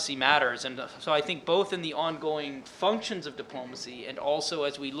that privacy matters, and so I think both in the ongoing functions of diplomacy and also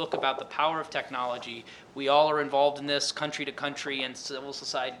as we look about the power of technology, we all are involved in this country to country and civil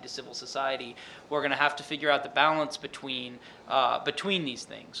society to civil society. We're going to have to figure out the balance between these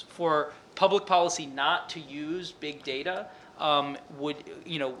things. For public policy not to use big data,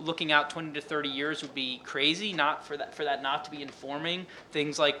 looking out 20 to 30 years would be crazy, not for that not to be informing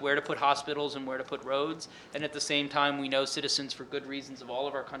things like where to put hospitals and where to put roads. And at the same time, we know citizens, for good reasons, of all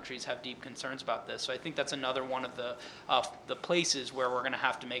of our countries have deep concerns about this. So I think that's another one of the places where we're going to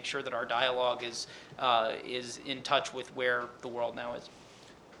have to make sure that our dialogue is in touch with where the world now is.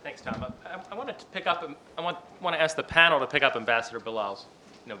 Thanks, Tom. I wanted to pick up. I want to ask the panel to pick up Ambassador Bilal's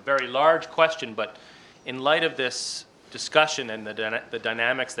very large question, but in light of this discussion and the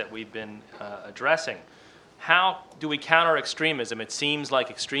dynamics that we've been addressing, how do we counter extremism? It seems like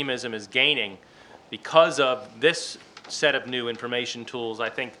extremism is gaining because of this set of new information tools. I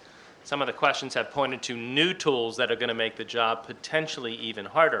think some of the questions have pointed to new tools that are going to make the job potentially even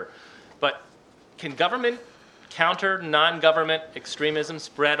harder. But can government counter non-government extremism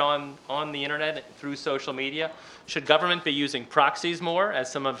spread on the internet through social media? Should government be using proxies more, as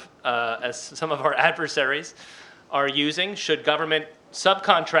some of our adversaries are using? Should government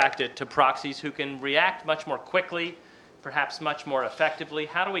subcontract it to proxies who can react much more quickly, perhaps much more effectively?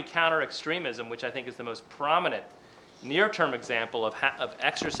 How do we counter extremism, which I think is the most prominent near-term example of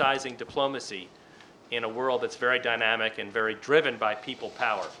exercising diplomacy in a world that's very dynamic and very driven by people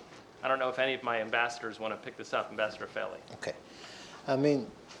power? I don't know if any of my ambassadors want to pick this up. Ambassador Faley. Okay. I mean,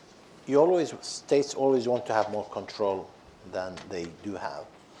 states always want to have more control than they do have.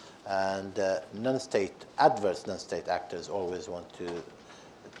 And adverse non-state actors always want to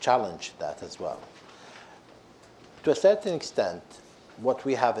challenge that as well. To a certain extent, what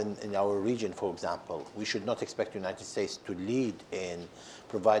we have in our region, for example, we should not expect the United States to lead in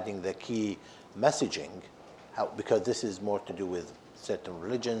providing the key messaging, because this is more to do with certain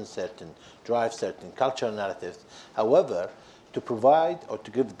religions, certain drives, certain cultural narratives. However, to provide or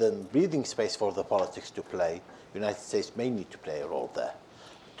to give them breathing space for the politics to play, the United States may need to play a role there.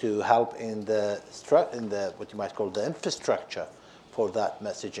 To help in the what you might call the infrastructure for that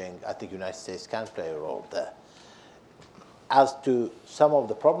messaging, I think the United States can play a role there. As to some of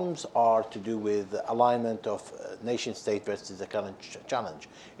the problems are to do with alignment of nation state versus the current challenge.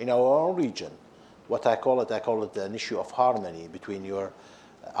 In our own region, what I call it an issue of harmony between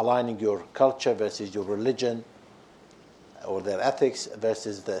aligning your culture versus your religion or their ethics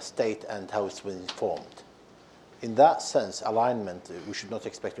versus the state and how it's been formed. In that sense, alignment, we should not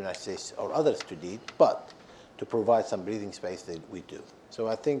expect the United States or others to lead, but to provide some breathing space that we do. So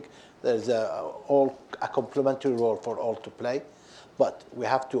I think there's a complementary role for all to play, but we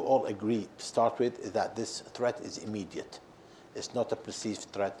have to all agree to start with is that this threat is immediate. It's not a perceived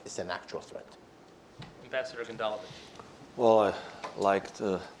threat, it's an actual threat. Ambassador Gandalovic. Well, I liked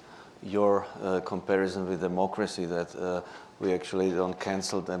your comparison with democracy, that we actually don't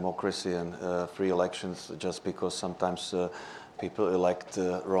cancel democracy and free elections just because sometimes people elect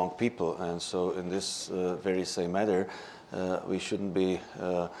wrong people. And so in this very same matter, we shouldn't be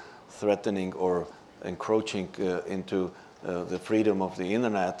threatening or encroaching into the freedom of the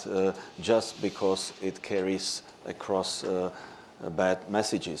internet just because it carries across bad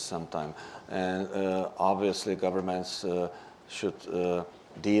messages sometimes. And obviously governments should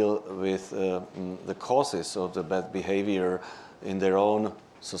deal with the causes of the bad behavior in their own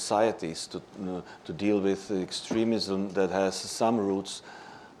societies, to deal with the extremism that has some roots,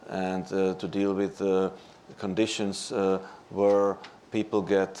 and to deal with conditions where people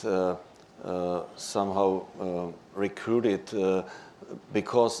get somehow recruited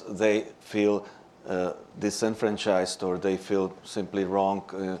because they feel disenfranchised or they feel simply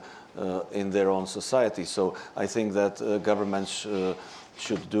wrong in their own society. So I think that governments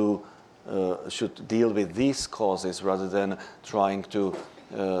should deal with these causes rather than trying to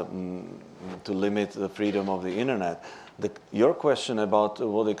limit the freedom of the internet. Your question about to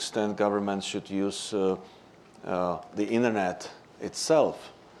what extent governments should use the internet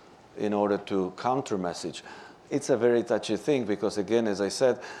itself in order to counter message, it's a very touchy thing, because again, as I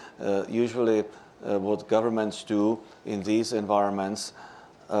said, usually what governments do in these environments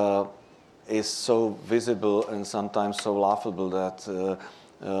is so visible and sometimes so laughable that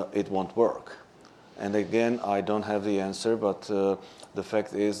it won't work. And again, I don't have the answer, but the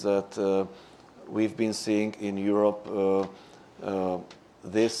fact is that we've been seeing in Europe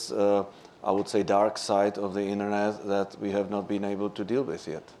this, I would say, dark side of the internet that we have not been able to deal with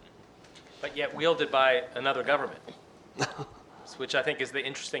yet. But yet wielded by another government, which I think is the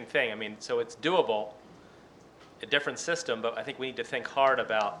interesting thing. I mean, so it's doable, a different system, but I think we need to think hard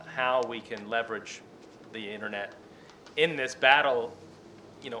about how we can leverage the internet in this battle,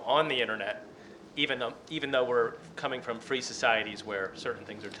 on the internet, even though we're coming from free societies where certain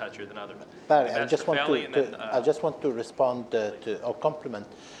things are touchier than others. Barry, I just want to respond or compliment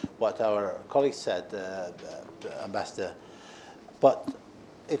what our colleague said, Ambassador. But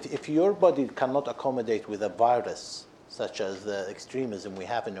if your body cannot accommodate with a virus such as the extremism we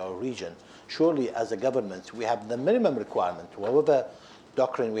have in our region, surely as a government we have the minimum requirement, whatever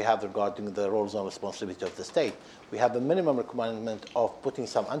doctrine we have regarding the roles and responsibility of the state, we have a minimum requirement of putting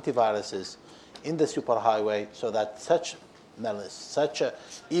some antiviruses in the superhighway so that such malice, such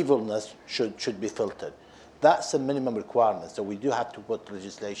evilness should be filtered. That's a minimum requirement, so we do have to put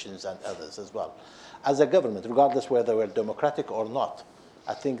legislations and others as well. As a government, regardless whether we're democratic or not,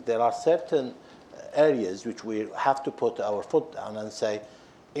 I think there are certain areas which we have to put our foot down and say,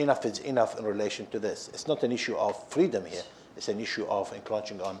 enough is enough in relation to this. It's not an issue of freedom here. It's an issue of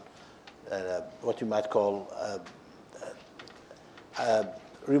encroaching on what you might call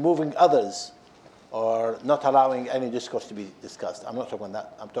removing others or not allowing any discourse to be discussed. I'm not talking about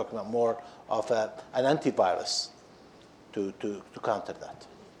that. I'm talking about more of an antivirus to counter that.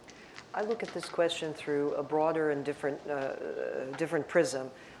 I look at this question through a broader and different prism.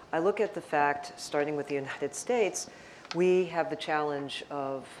 I look at the fact, starting with the United States, we have the challenge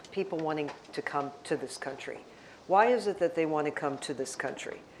of people wanting to come to this country. Why is it that they want to come to this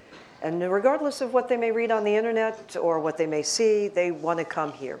country? And regardless of what they may read on the internet or what they may see, they want to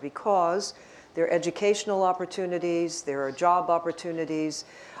come here because there are educational opportunities, there are job opportunities,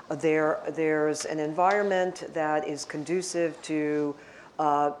 there's an environment that is conducive to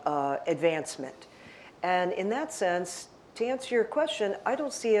advancement. And in that sense, to answer your question, I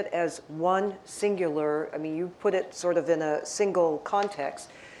don't see it as one singular, you put it sort of in a single context.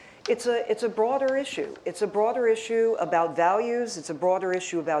 It's a broader issue. It's a broader issue about values. It's a broader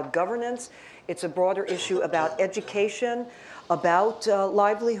issue about governance. It's a broader issue about education, about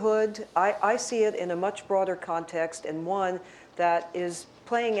livelihood. I see it in a much broader context and one that is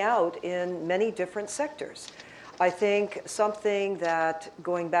playing out in many different sectors. I think something that,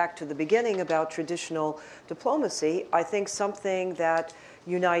 going back to the beginning about traditional diplomacy, I think something that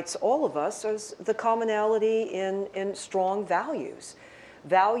unites all of us is the commonality in strong values.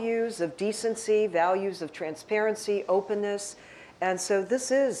 Values of decency, values of transparency, openness. And so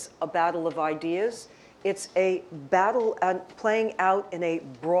this is a battle of ideas. It's a battle playing out in a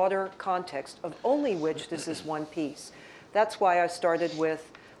broader context, of only which this is one piece. That's why I started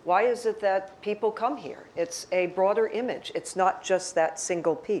with, why is it that people come here? It's a broader image. It's not just that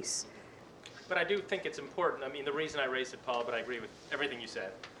single piece. But I do think it's important. I mean, the reason I raised it, Paul, but I agree with everything you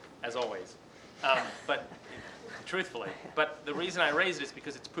said, as always. But truthfully, but the reason I raised it is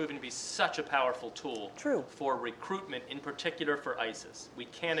because it's proven to be such a powerful tool True. for recruitment, in particular for ISIS. We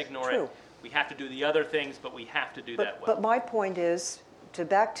can't ignore True. it. We have to do the other things, but we have to do that well. But my point is,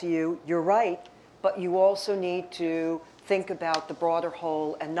 back to you, you're right, but you also need to think about the broader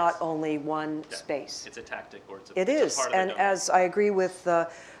whole and not only one Yeah. space. It's a tactic, or it's a, It it's a is, part of the and domain. as I agree with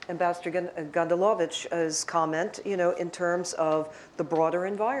Ambassador Gondalovich's comment, in terms of the broader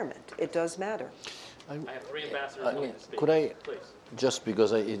environment, it does matter. I have three ambassadors willing to speak. Could I, Please. just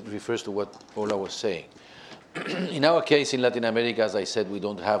because it refers to what Paula was saying. In our case in Latin America, as I said, we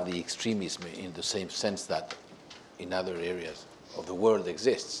don't have the extremism in the same sense that in other areas of the world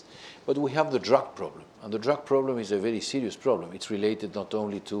exists. But we have the drug problem, and the drug problem is a very serious problem. It's related not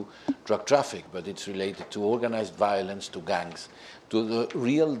only to drug traffic, but it's related to organized violence, to gangs, to the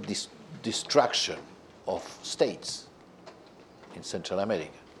real destruction of states in Central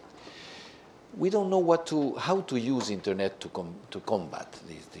America. We don't know how to use internet to combat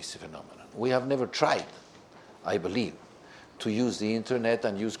this phenomenon. We have never tried, I believe, to use the internet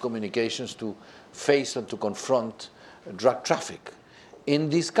and use communications to face and to confront drug traffic in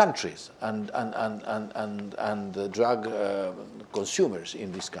these countries and drug consumers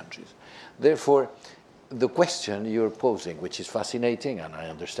in these countries. Therefore, the question you're posing, which is fascinating, and I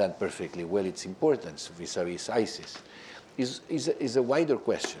understand perfectly well its importance vis-a-vis ISIS, is a wider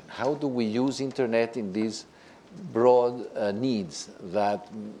question. How do we use internet in these broad needs that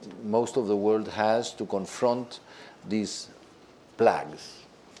most of the world has to confront these plagues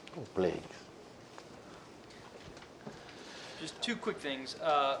or plagues? Just two quick things.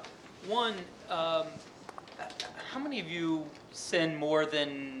 One, how many of you send more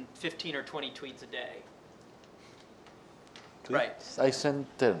than 15 or 20 tweets a day? Right. I sent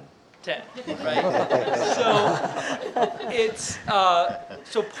 10. 10, right? So it's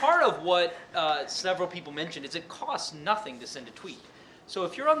so part of what several people mentioned is it costs nothing to send a tweet. So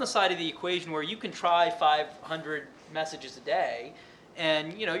if you're on the side of the equation where you can try 500 messages a day,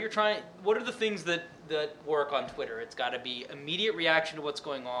 and you're trying, what are the things that work on Twitter? It's got to be immediate reaction to what's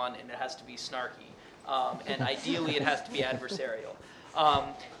going on, and it has to be snarky, and ideally it has to be adversarial.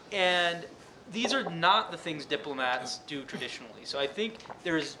 And these are not the things diplomats do traditionally. So I think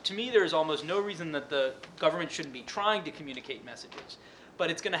to me, there's almost no reason that the government shouldn't be trying to communicate messages. But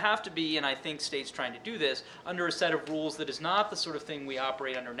it's going to have to be, and I think states trying to do this, under a set of rules that is not the sort of thing we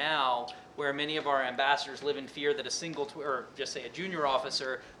operate under now, where many of our ambassadors live in fear that a single or just say a junior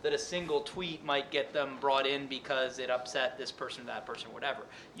officer, that a single tweet might get them brought in because it upset this person or that person or whatever.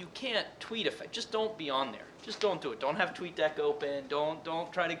 You can't tweet just don't be on there. Just don't do it. Don't have TweetDeck open.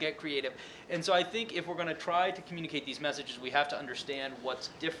 Don't try to get creative. And so I think if we're going to try to communicate these messages, we have to understand what's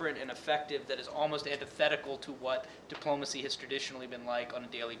different and effective that is almost antithetical to what diplomacy has traditionally been like on a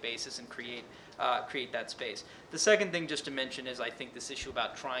daily basis and create that space. The second thing just to mention is I think this issue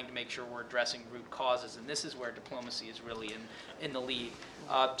about trying to make sure we're addressing root causes, and this is where diplomacy is really in the lead.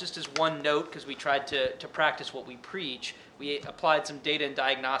 Just as one note, because we tried to practice what we preach, we applied some data and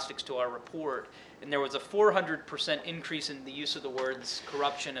diagnostics to our report, and there was a 400% increase in the use of the words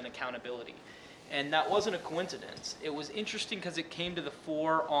corruption and accountability. And that wasn't a coincidence. It was interesting because it came to the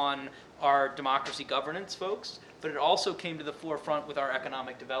fore on our democracy governance folks, but it also came to the forefront with our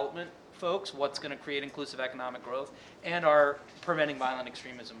economic development folks, what's going to create inclusive economic growth, and our preventing violent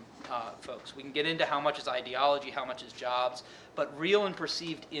extremism folks. We can get into how much is ideology, how much is jobs, but real and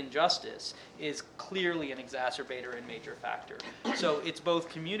perceived injustice is clearly an exacerbator and major factor. So it's both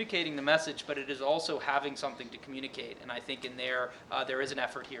communicating the message, but it is also having something to communicate, and I think in there is an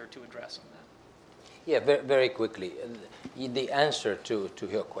effort here to address on that. Yeah, very, very quickly. The answer to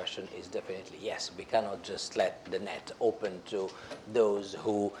your question is definitely yes. We cannot just let the net open to those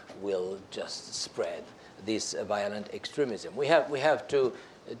who will just spread this violent extremism. We have to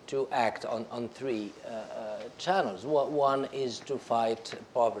act on three channels. One is to fight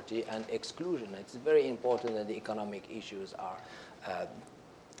poverty and exclusion. It's very important that the economic issues are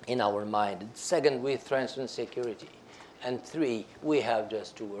in our mind. Second, we strengthen security. And three, we have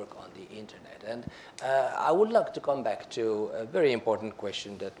just to work on the internet. And I would like to come back to a very important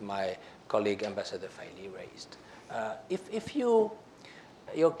question that my colleague Ambassador Faili raised. If your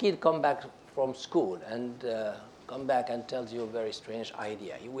kid come back from school and come back and tells you a very strange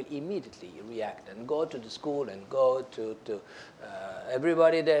idea, you will immediately react and go to the school and go to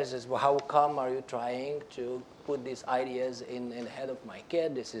everybody there says, well, how come are you trying to put these ideas in the head of my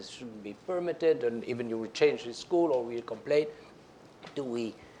kid? Shouldn't be permitted, and even you will change the school or will complain. Do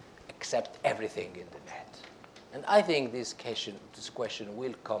we accept everything in the net? And I think this question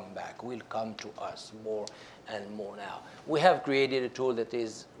will come back, will come to us more and more now. We have created a tool that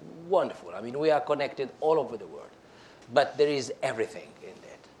is wonderful. I mean, we are connected all over the world, but there is everything in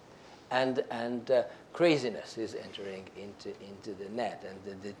it. And craziness is entering into the net and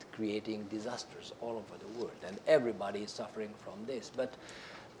creating disasters all over the world. And everybody is suffering from this. But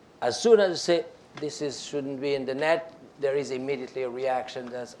as soon as you say this shouldn't be in the net, there is immediately a reaction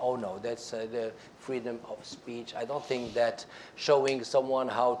that's, oh no, that's the freedom of speech. I don't think that showing someone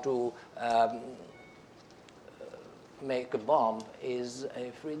how to make a bomb is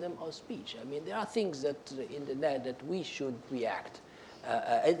a freedom of speech. I mean, there are things that in the net that we should react.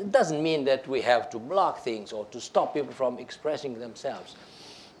 It doesn't mean that we have to block things or to stop people from expressing themselves,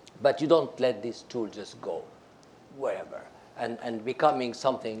 but you don't let this tool just go wherever and becoming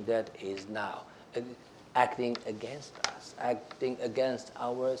something that is now acting against us, acting against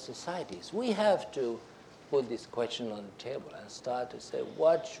our societies. We have to put this question on the table and start to say,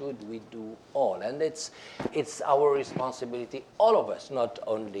 what should we do all? And it's our responsibility, all of us, not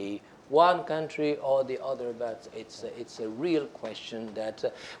only one country or the other, but it's a real question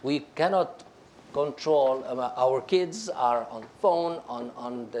that we cannot control. Our kids are on phone,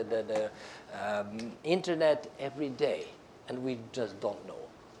 on the internet every day, and we just don't know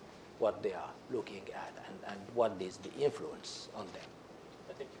what they are looking at and what is the influence on them.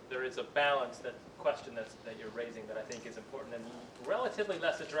 I think there is a balance, that question that you're raising, that I think is important and relatively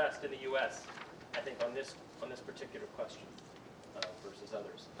less addressed in the U.S., I think, on this particular question versus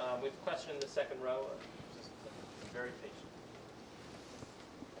others. We have a question in the second row. Just very patient.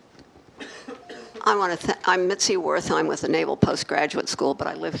 I'm Mitzi Worth. I'm with the Naval Postgraduate School, but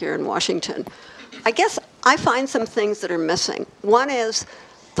I live here in Washington. I guess I find some things that are missing. One is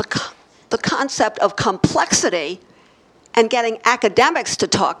the concept of complexity and getting academics to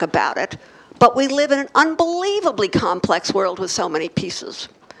talk about it, but we live in an unbelievably complex world with so many pieces.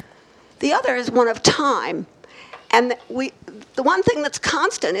 The other is one of time. And the one thing that's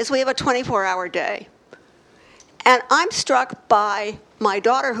constant is we have a 24-hour day. And I'm struck by my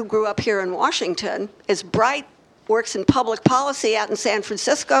daughter, who grew up here in Washington, is bright, works in public policy out in San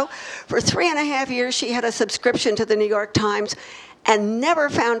Francisco. For 3.5 years, she had a subscription to the New York Times and never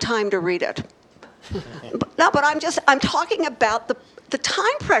found time to read it. But I'm talking about the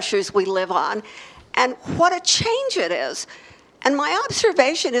time pressures we live on and what a change it is. And my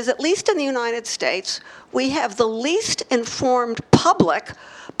observation is, at least in the United States, we have the least informed public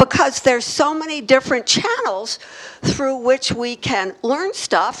because there's so many different channels through which we can learn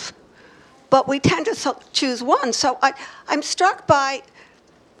stuff, but we tend to choose one. So I'm struck by,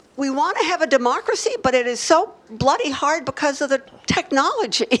 we want to have a democracy, but it is so bloody hard because of the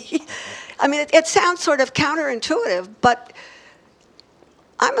technology. I mean, it sounds sort of counterintuitive, but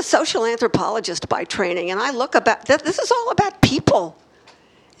I'm a social anthropologist by training, and I look about, this is all about people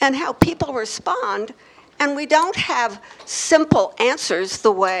and how people respond, and we don't have simple answers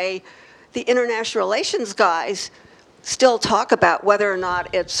the way the international relations guys still talk about whether or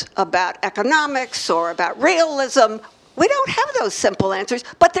not it's about economics or about realism. We don't have those simple answers,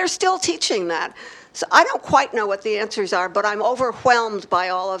 but they're still teaching that. So I don't quite know what the answers are, but I'm overwhelmed by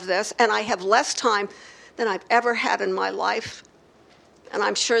all of this, and I have less time than I've ever had in my life. And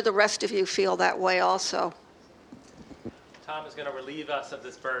I'm sure the rest of you feel that way also. Tom is going to relieve us of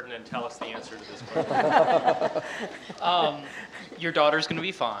this burden and tell us the answer to this question. Your daughter's going to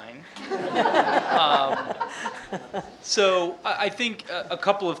be fine. So I think a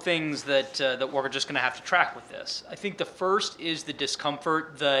couple of things that we're just going to have to track with this. I think the first is the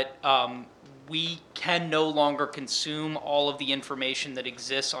discomfort that we can no longer consume all of the information that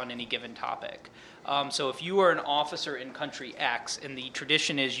exists on any given topic. So if you are an officer in country X, and the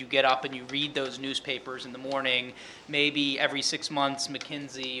tradition is you get up and you read those newspapers in the morning, maybe every 6 months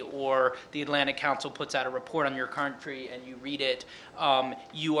McKinsey or the Atlantic Council puts out a report on your country and you read it,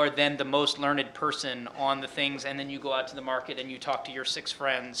 you are then the most learned person on the things, and then you go out to the market and you talk to your 6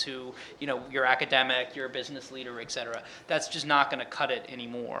 friends who, you're academic, you're a business leader, et cetera. That's just not going to cut it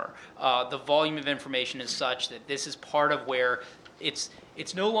anymore. The volume of information is such that this is part of where it's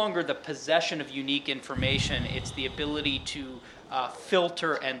no longer the possession of unique information, it's the ability to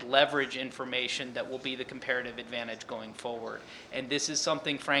filter and leverage information that will be the comparative advantage going forward. And this is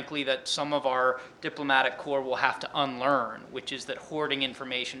something, frankly, that some of our diplomatic corps will have to unlearn, which is that hoarding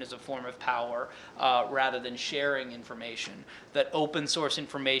information is a form of power rather than sharing information. That open source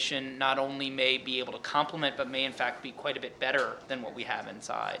information not only may be able to complement, but may in fact be quite a bit better than what we have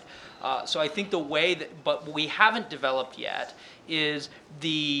inside. So I think the way that, but what we haven't developed yet is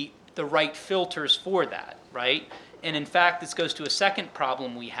the right filters for that, right? And in fact, this goes to a second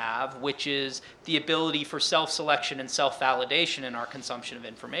problem we have, which is the ability for self-selection and self-validation in our consumption of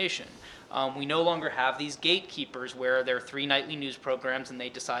information. We no longer have these gatekeepers where there are 3 nightly news programs and they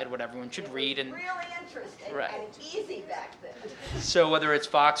decide what everyone should read. And really interesting Right. and easy back then. so whether it's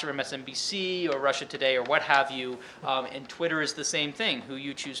Fox or MSNBC or Russia Today or what have you, and Twitter is the same thing. Who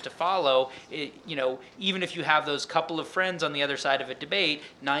you choose to follow, even if you have those couple of friends on the other side of a debate,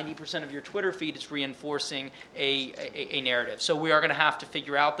 90% of your Twitter feed is reinforcing a narrative. So we are going to have to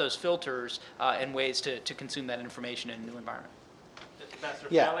figure out those filters and ways to consume that information in a new environment. Ambassador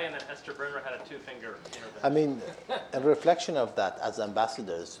Yeah. Kelly and then Esther Brimmer had a 2-finger intervention. I mean, a reflection of that, as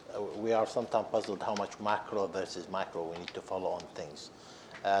ambassadors, we are sometimes puzzled how much macro versus micro we need to follow on things.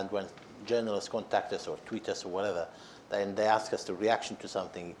 And when journalists contact us or tweet us or whatever, then they ask us the reaction to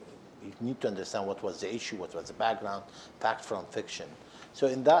something, you need to understand what was the issue, what was the background, fact from fiction. So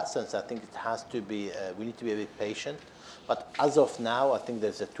in that sense, I think it has to be, we need to be a bit patient. But as of now, I think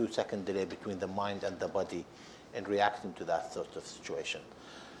there's a 2-second delay between the mind and the body in reacting to that sort of situation.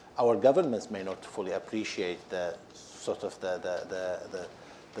 Our governments may not fully appreciate the sort of the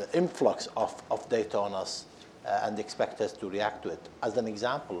influx of data on us and expect us to react to it. As an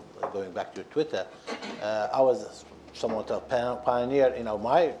example, going back to Twitter, I was somewhat a pioneer in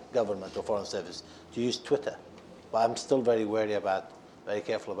my government or foreign service to use Twitter, but I'm still very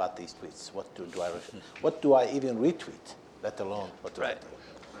careful about these tweets. What do I even retweet, let alone what do I do?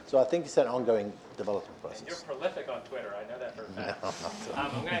 So I think it's an ongoing development process. You're prolific on Twitter. I know that for a fact.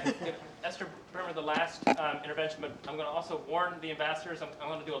 I'm going to give Esther Brimmer the last intervention, but I'm going to also warn the ambassadors. I'm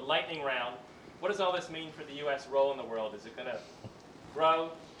going to do a lightning round. What does all this mean for the U.S. role in the world? Is it going to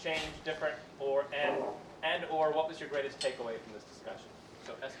grow, change, different, or what was your greatest takeaway from this discussion?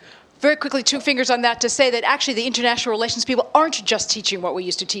 So Esther. Very quickly, 2 fingers on that to say that actually the international relations people aren't just teaching what we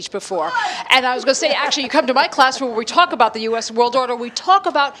used to teach before. And I was going to say, actually, you come to my class where we talk about the U.S. world order, we talk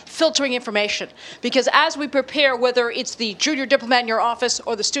about filtering information. Because as we prepare, whether it's the junior diplomat in your office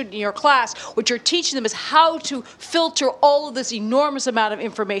or the student in your class, what you're teaching them is how to filter all of this enormous amount of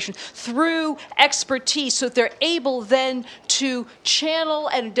information through expertise so that they're able then to channel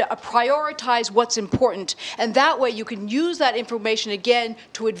and prioritize what's important. And that way you can use that information again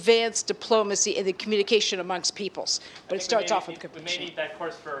to advance diplomacy and the communication amongst peoples. But it starts off with communication. We may need that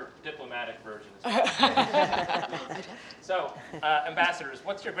course for diplomatic version as well. So, ambassadors,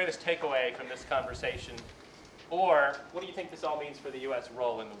 what's your greatest takeaway from this conversation? Or what do you think this all means for the U.S.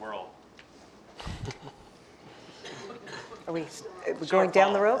 role in the world? Are we going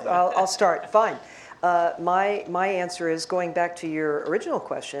down the road? I'll start. Fine. My answer is going back to your original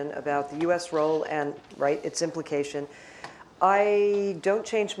question about the U.S. role and its implication. I don't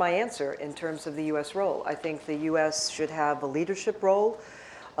change my answer in terms of the U.S. role. I think the U.S. should have a leadership role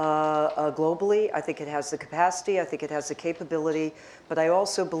globally. I think it has the capacity. I think it has the capability. But I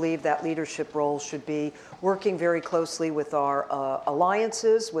also believe that leadership role should be working very closely with our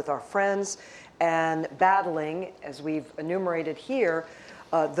alliances, with our friends, and battling, as we've enumerated here,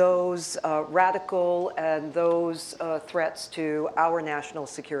 those radical and those threats to our national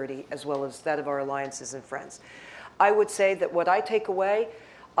security, as well as that of our alliances and friends. I would say that what I take away,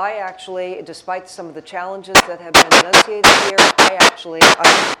 I actually, despite some of the challenges that have been enunciated here,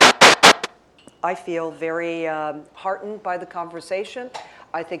 I feel very heartened by the conversation.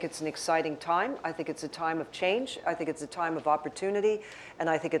 I think it's an exciting time. I think it's a time of change. I think it's a time of opportunity. And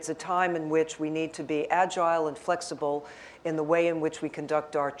I think it's a time in which we need to be agile and flexible in the way in which we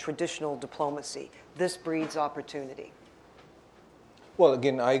conduct our traditional diplomacy. This breeds opportunity. Well,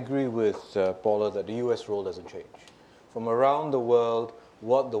 again, I agree with Paula that the U.S. role doesn't change. From around the world,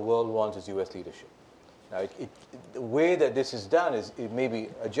 what the world wants is U.S. leadership. Now, the way that this is done is it may be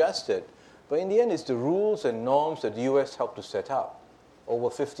adjusted, but in the end, it's the rules and norms that the U.S. helped to set up over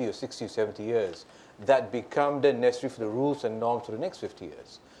 50 or 60 or 70 years that become then necessary for the rules and norms for the next 50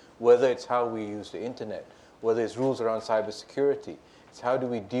 years. Whether it's how we use the internet, whether it's rules around cybersecurity, it's how do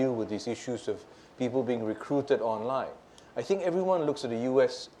we deal with these issues of people being recruited online. I think everyone looks at the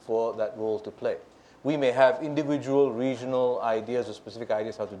U.S. for that role to play. We may have individual, regional ideas or specific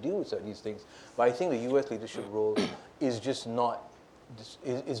ideas how to deal with these things, but I think the U.S. leadership role is just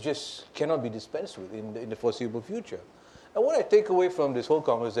cannot be dispensed with in the foreseeable future. And what I take away from this whole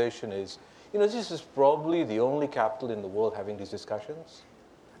conversation is, this is probably the only capital in the world having these discussions.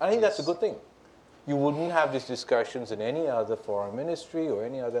 I think that's a good thing. You wouldn't have these discussions in any other foreign ministry or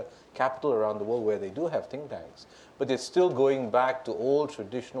any other capital around the world where they do have think tanks. But they're still going back to old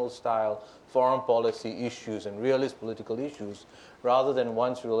traditional style foreign policy issues and realist political issues rather than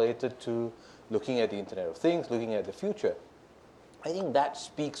ones related to looking at the Internet of Things, looking at the future. I think that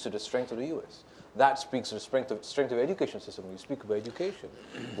speaks to the strength of the U.S. that speaks of the strength of education system. You speak about education,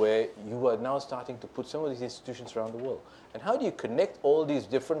 where you are now starting to put some of these institutions around the world. And how do you connect all these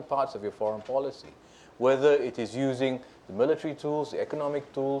different parts of your foreign policy? Whether it is using the military tools, the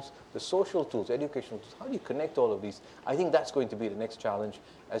economic tools, the social tools, educational tools, how do you connect all of these? I think that's going to be the next challenge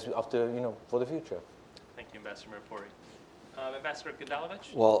for the future. Thank you, Ambassador Miripuri. Ambassador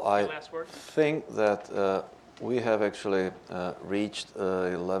Gdalovic, Well, I last word? think that we have actually reached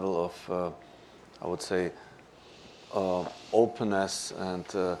a level of, I would say, openness and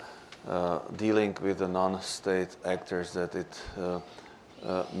dealing with the non-state actors that it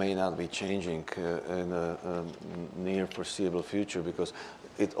may not be changing in the near foreseeable future, because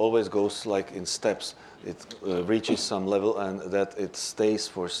it always goes like in steps. It reaches some level and that it stays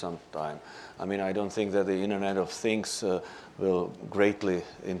for some time. I mean, I don't think that the Internet of Things will greatly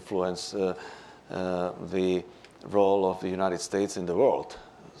influence the role of the United States in the world,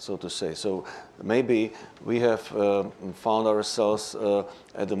 so to say. So maybe we have found ourselves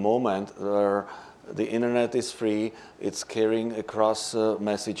at the moment where the Internet is free, it's carrying across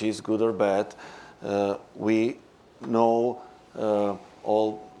messages, good or bad. We know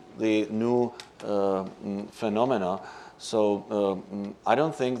all the new phenomena. So I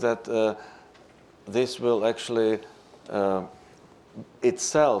don't think that this will actually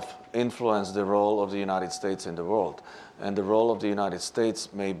itself influence the role of the United States in the world. And the role of the United States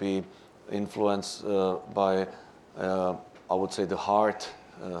may be influenced by, I would say, the hard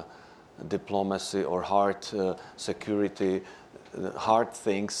diplomacy or hard security, hard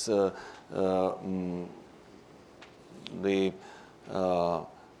things, the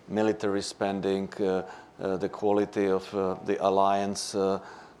military spending, the quality of the alliance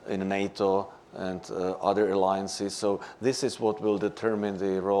in NATO and other alliances. So this is what will determine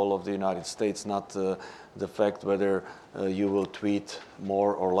the role of the United States, not the fact whether you will tweet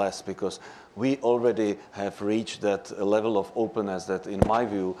more or less, because we already have reached that level of openness that, in my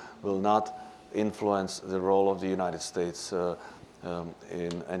view, will not influence the role of the United States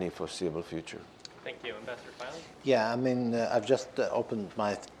in any foreseeable future. Thank you. Ambassador Filey? Yeah, I mean, I've just opened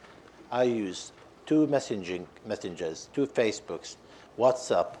I use two messengers, two Facebooks,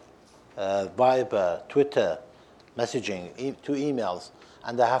 WhatsApp, Viber, Twitter, messaging, two emails,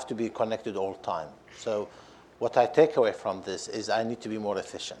 and I have to be connected all the time. So what I take away from this is I need to be more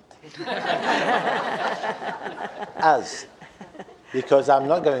efficient. Because I'm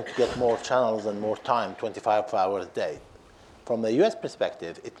not going to get more channels and more time, 25 hours a day. From the US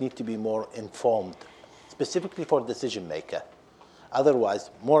perspective, it needs to be more informed, specifically for decision maker. Otherwise,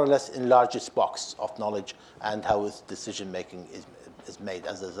 more or less enlarge its box of knowledge and how its decision making is made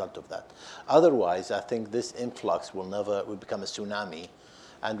as a result of that. Otherwise, I think this influx will become a tsunami,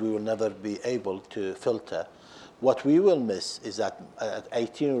 and we will never be able to filter. What we will miss is that an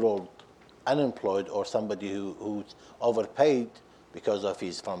 18-year-old unemployed or somebody who's overpaid because of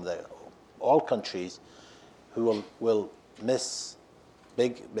he's from all countries, who will miss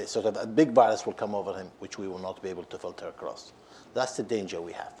a big virus will come over him, which we will not be able to filter across. That's the danger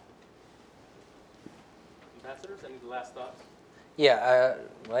we have. Ambassadors, any last thoughts? Yeah,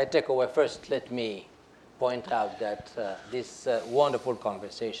 my takeaway first, let me point out that this wonderful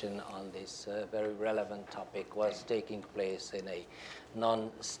conversation on this very relevant topic was taking place in a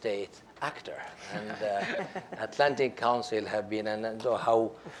non-state actor. And Atlantic Council have been, and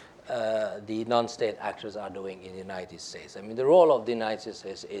how the non-state actors are doing in the United States. I mean, the role of the United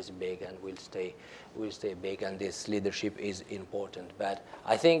States is big and will stay big, and this leadership is important. But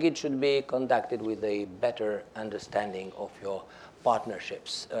I think it should be conducted with a better understanding of your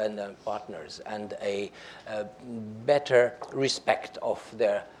partnerships and partners, and a better respect of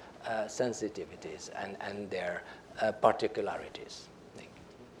their sensitivities and their particularities.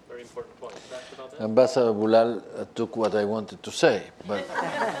 Very important point. Ambassador Boulal took what I wanted to say, but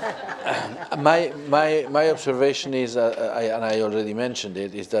my observation is, and I already mentioned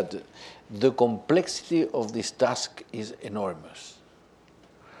it, is that the complexity of this task is enormous.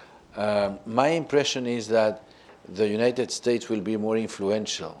 My impression is that the United States will be more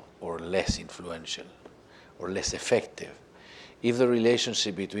influential or less effective if the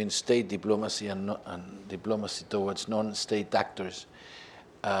relationship between state diplomacy and diplomacy towards non-state actors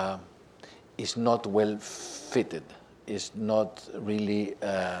is not well fitted, is not really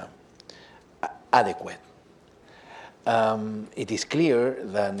adequate. It is clear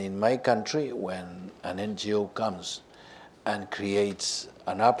that in my country, when an NGO comes and creates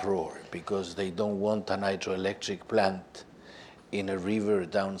an uproar because they don't want an hydroelectric plant in a river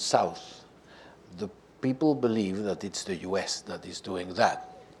down south, the people believe that it's the US that is doing that.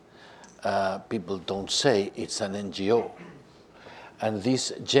 People don't say it's an NGO. And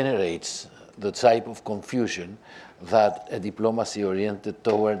this generates the type of confusion that a diplomacy oriented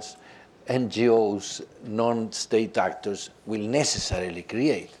towards NGOs, non-state actors, will necessarily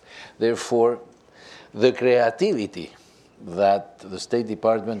create. Therefore, the creativity that the State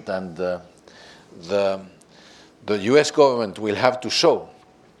Department and the US government will have to show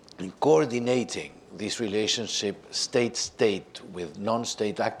in coordinating this relationship state-state with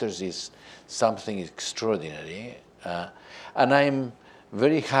non-state actors is something extraordinary. And I'm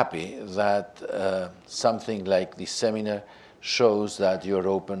very happy that something like this seminar shows that you're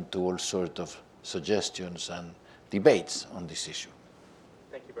open to all sorts of suggestions and debates on this issue.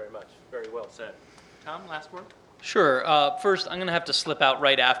 Thank you very much. Very well said. Tom, last word? Sure. First, I'm going to have to slip out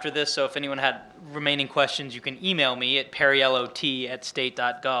right after this, so if anyone had remaining questions, you can email me at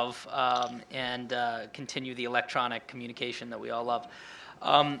perriellot@state.gov and continue the electronic communication that we all love.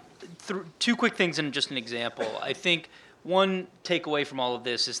 Two quick things and just an example. I think one takeaway from all of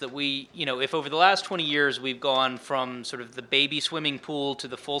this is that we, if over the last 20 years we've gone from sort of the baby swimming pool to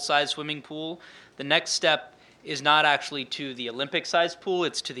the full-size swimming pool, the next step is not actually to the Olympic-sized pool,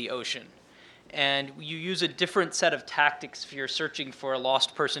 it's to the ocean. And you use a different set of tactics if you're searching for a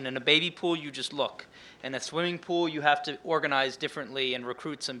lost person. In a baby pool, you just look. In a swimming pool, you have to organize differently and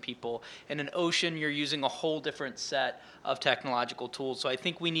recruit some people. In an ocean, you're using a whole different set of technological tools. So I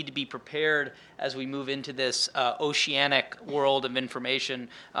think we need to be prepared as we move into this oceanic world of information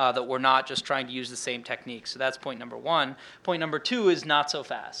that we're not just trying to use the same techniques. So that's point number one. Point number two is not so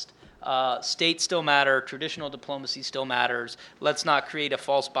fast. States still matter, traditional diplomacy still matters. Let's not create a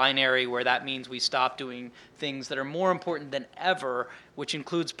false binary where that means we stop doing things that are more important than ever, which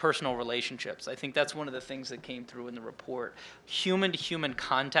includes personal relationships. I think that's one of the things that came through in the report. Human-to-human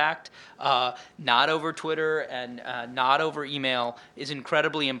contact, not over Twitter and not over email, is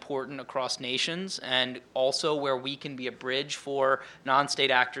incredibly important across nations and also where we can be a bridge for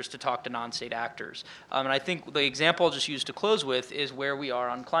non-state actors to talk to non-state actors. And I think the example I'll just use to close with is where we are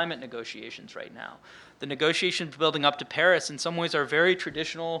on climate negotiations right now. The negotiations building up to Paris in some ways are very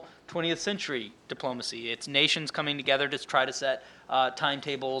traditional 20th century diplomacy. It's nations coming together to try to set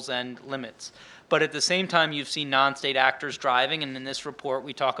timetables and limits. But at the same time, you've seen non-state actors driving, and in this report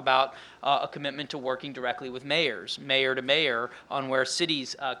we talk about a commitment to working directly with mayors, mayor to mayor, on where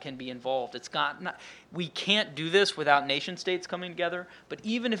cities can be involved. We can't do this without nation states coming together, but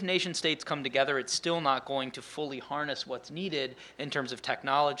even if nation states come together, it's still not going to fully harness what's needed in terms of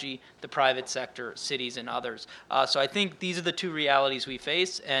technology, the private sector, cities, and others. So I think these are the two realities we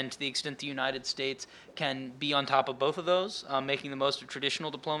face, and to the extent the United States can be on top of both of those, making the most of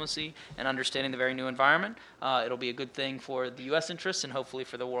traditional diplomacy and understanding the very new environment, it'll be a good thing for the U.S. interests and hopefully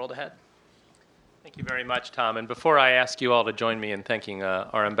for the world ahead. Thank you very much, Tom. And before I ask you all to join me in thanking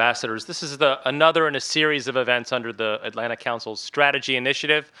our ambassadors, this is another in a series of events under the Atlantic Council's strategy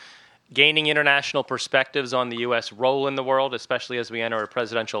initiative, gaining international perspectives on the U.S. role in the world, especially as we enter a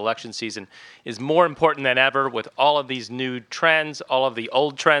presidential election season, is more important than ever with all of these new trends, all of the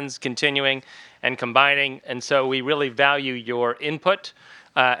old trends continuing and combining. And so we really value your input.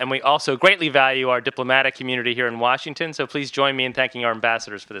 And we also greatly value our diplomatic community here in Washington. So please join me in thanking our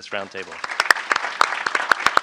ambassadors for this roundtable.